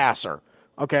as a passer.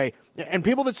 Okay, and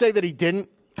people that say that he didn't,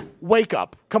 wake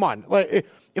up. Come on.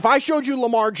 If I showed you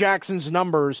Lamar Jackson's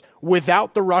numbers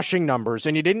without the rushing numbers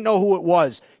and you didn't know who it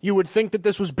was, you would think that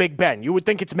this was Big Ben. You would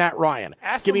think it's Matt Ryan.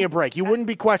 Give me a break. You wouldn't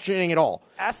be questioning at all.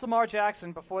 Ask Lamar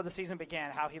Jackson before the season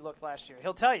began how he looked last year.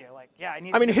 He'll tell you,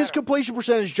 his completion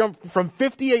percentage jumped from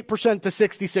 58% to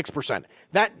 66%.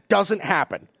 That doesn't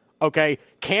happen. Okay?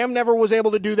 Cam never was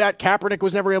able to do that. Kaepernick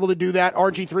was never able to do that.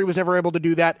 RG3 was never able to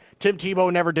do that. Tim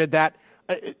Tebow never did that.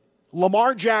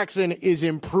 Lamar Jackson is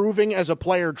improving as a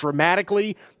player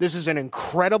dramatically. This is an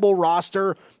incredible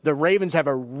roster. The Ravens have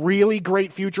a really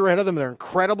great future ahead of them. They're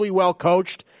incredibly well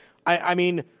coached.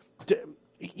 It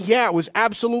was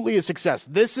absolutely a success.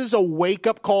 This is a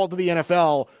wake-up call to the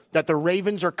NFL that the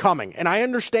Ravens are coming. And I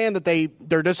understand that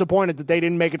they're disappointed that they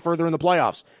didn't make it further in the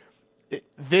playoffs.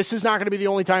 This is not going to be the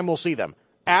only time we'll see them.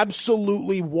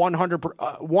 Absolutely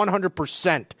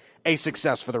 100% a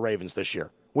success for the Ravens this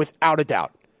year, without a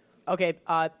doubt. Okay,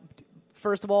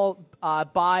 first of all,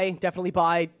 definitely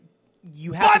buy.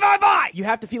 You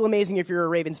have to feel amazing if you're a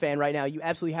Ravens fan right now. You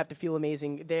absolutely have to feel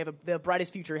amazing. They have the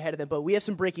brightest future ahead of them, but we have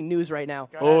some breaking news right now.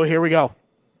 Oh, here we go.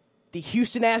 The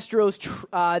Houston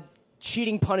Astros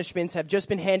cheating punishments have just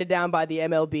been handed down by the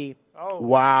MLB. Oh.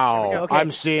 Wow. Okay.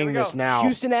 I'm seeing this now.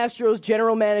 Houston Astros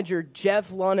general manager Jeff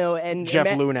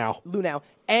Luhnow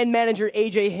and manager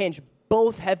A.J. Hinch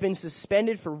both have been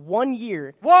suspended for 1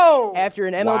 year. Whoa! After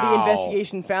an MLB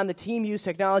investigation found the team used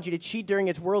technology to cheat during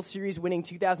its World Series winning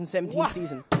 2017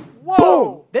 season. Whoa!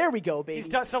 Boom! There we go, baby.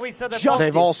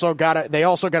 They've also got a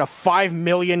 $5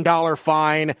 million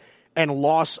fine and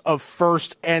loss of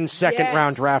first and second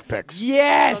round draft picks.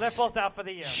 Yes. So they're both out for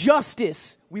the year.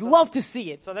 Justice. We love to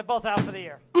see it. So they're both out for the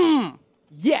year.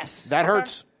 Yes. That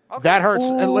hurts. Okay. That hurts.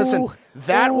 Ooh. And listen,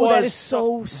 that is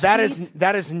so that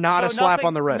is not a slap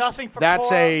on the wrist.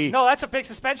 That's a big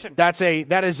suspension.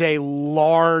 That is a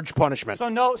large punishment.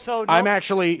 I'm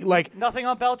actually nothing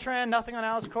on Beltran, nothing on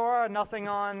Alex Cora, nothing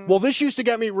on. Well, this used to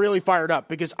get me really fired up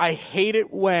because I hate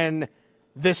it when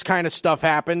this kind of stuff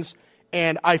happens.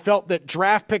 And I felt that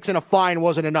draft picks and a fine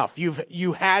wasn't enough.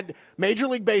 You had Major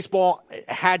League Baseball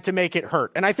had to make it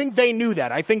hurt, and I think they knew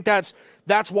that. I think that's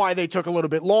why they took a little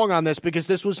bit long on this because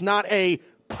this was not a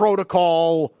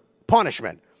protocol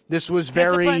punishment. This was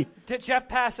very. Jeff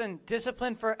Passan,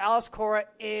 discipline for Alex Cora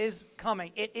is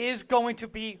coming. It is going to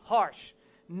be harsh.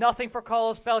 Nothing for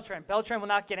Carlos Beltran. Beltran will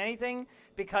not get anything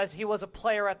because he was a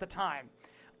player at the time.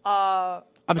 I'm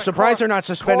surprised they're not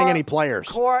suspending any players.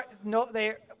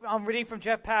 I'm reading from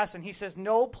Jeff Passan. He says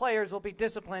no players will be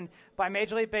disciplined by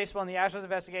Major League Baseball in the Astros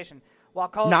investigation. While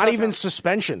Carlos not Beltran, even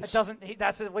suspensions.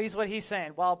 That's what he's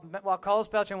saying. While Carlos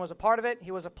Beltran was a part of it,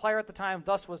 he was a player at the time,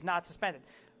 thus was not suspended.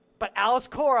 But Alex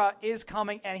Cora is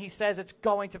coming, and he says it's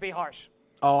going to be harsh.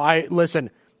 Oh, listen.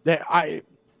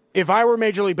 If I were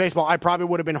Major League Baseball, I probably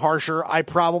would have been harsher. I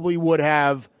probably would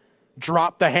have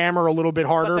dropped the hammer a little bit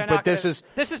harder. But this is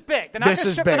big.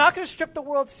 They're not going to strip the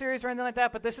World Series or anything like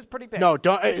that. But this is pretty big. No,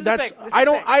 don't.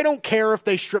 I don't care if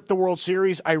they strip the World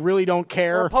Series. I really don't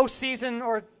care. Or postseason,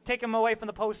 or take them away from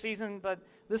the postseason. But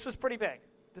this was pretty big.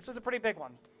 This was a pretty big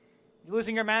one.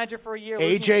 Losing your manager for a year.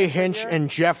 A.J. Hinch and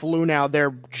Jeff Luhnow,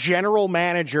 their general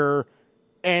manager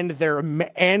and their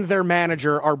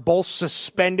manager, are both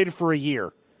suspended for a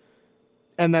year,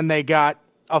 and then they got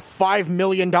a $5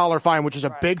 million fine, which is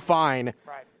a big fine.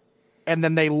 Right. And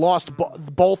then they lost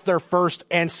both their first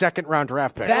and second round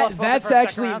draft picks.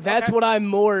 That's what I'm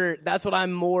more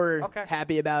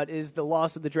happy about is the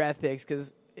loss of the draft picks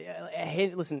because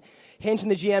listen, Hinch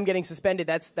and the GM getting suspended,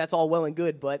 that's all well and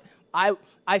good, but I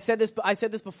said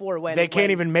this before when they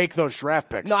can't even make those draft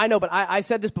picks. No, I know, but I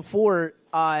said this before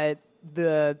when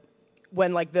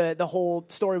the whole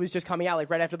story was just coming out,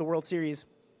 right after the World Series.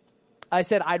 I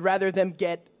said I'd rather them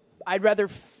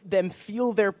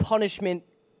feel their punishment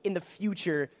in the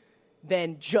future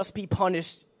than just be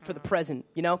punished for the present,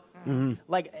 you know? Mm-hmm.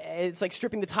 It's like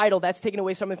stripping the title, that's taking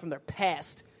away something from their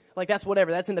past. Like, that's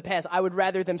whatever. That's in the past. I would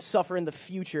rather them suffer in the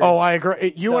future. Oh, I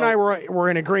agree. You and I were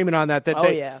in agreement on that.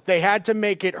 They had to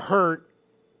make it hurt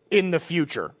in the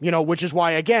future. Which is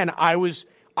why, again, I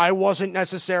wasn't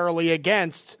necessarily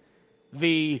against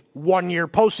the 1-year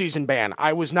postseason ban.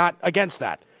 I was not against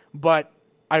that. But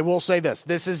I will say this: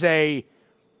 this is a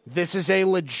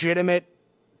legitimate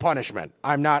punishment.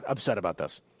 I'm not upset about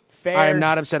this. Fair. I am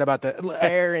not upset about that.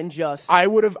 Fair and just. I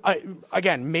would have, I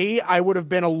would have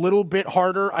been a little bit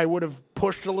harder. I would have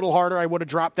pushed a little harder. I would have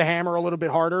dropped the hammer a little bit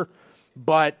harder.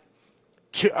 But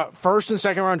first and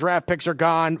second round draft picks are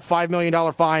gone, $5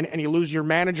 million fine, and you lose your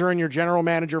manager and your general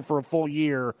manager for a full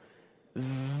year.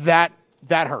 That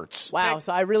hurts. Wow.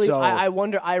 So I really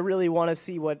want to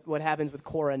see what happens with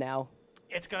Cora now.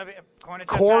 It's going to be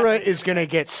Cora is going to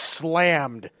get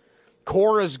slammed.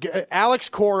 Alex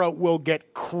Cora will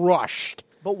get crushed.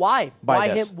 But why? Why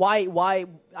him? Why?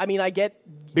 I mean, I get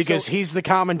because he's the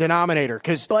common denominator.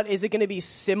 But is it going to be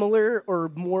similar or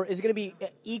more? Is it going to be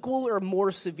equal or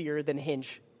more severe than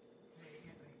Hinch?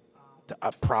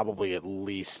 Probably at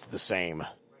least the same.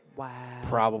 Wow.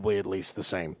 Probably at least the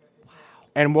same. Wow.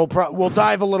 And we'll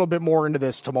dive a little bit more into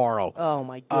this tomorrow. Oh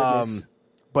my goodness.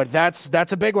 But that's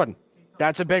a big one.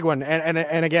 That's a big one.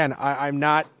 And again, I'm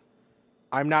not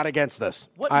against this.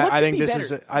 I think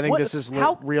this is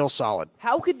real solid.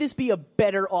 How could this be a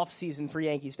better offseason for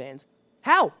Yankees fans?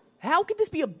 How? How could this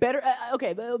be a better?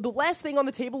 Okay, the last thing on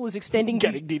the table is extending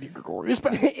getting Didi Gregorius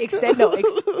back.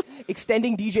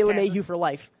 Extending DJ LeMahieu for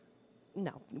life.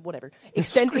 No, whatever.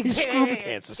 Extending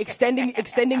DJ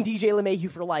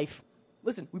LeMahieu for life.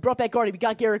 Listen, we brought back Gardy. We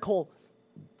got Garrett Cole.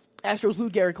 Astros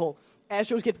lose Garrett Cole.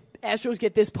 Astros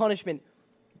get this punishment.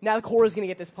 Now the Cora's going to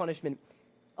get this punishment.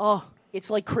 Oh,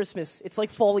 it's like Christmas. It's like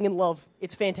falling in love.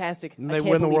 It's fantastic. And they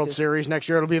win the World Series next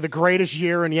year. It'll be the greatest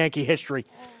year in Yankee history.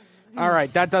 All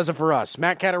right, that does it for us.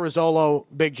 Matt Catarizzolo,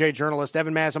 Big J journalist.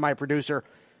 Evan Mazza, my producer.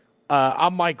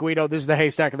 I'm Mike Guido. This is the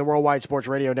Haystack of the Worldwide Sports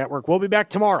Radio Network. We'll be back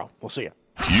tomorrow. We'll see you.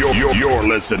 You're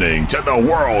listening to the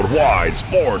Worldwide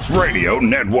Sports Radio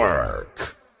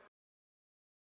Network.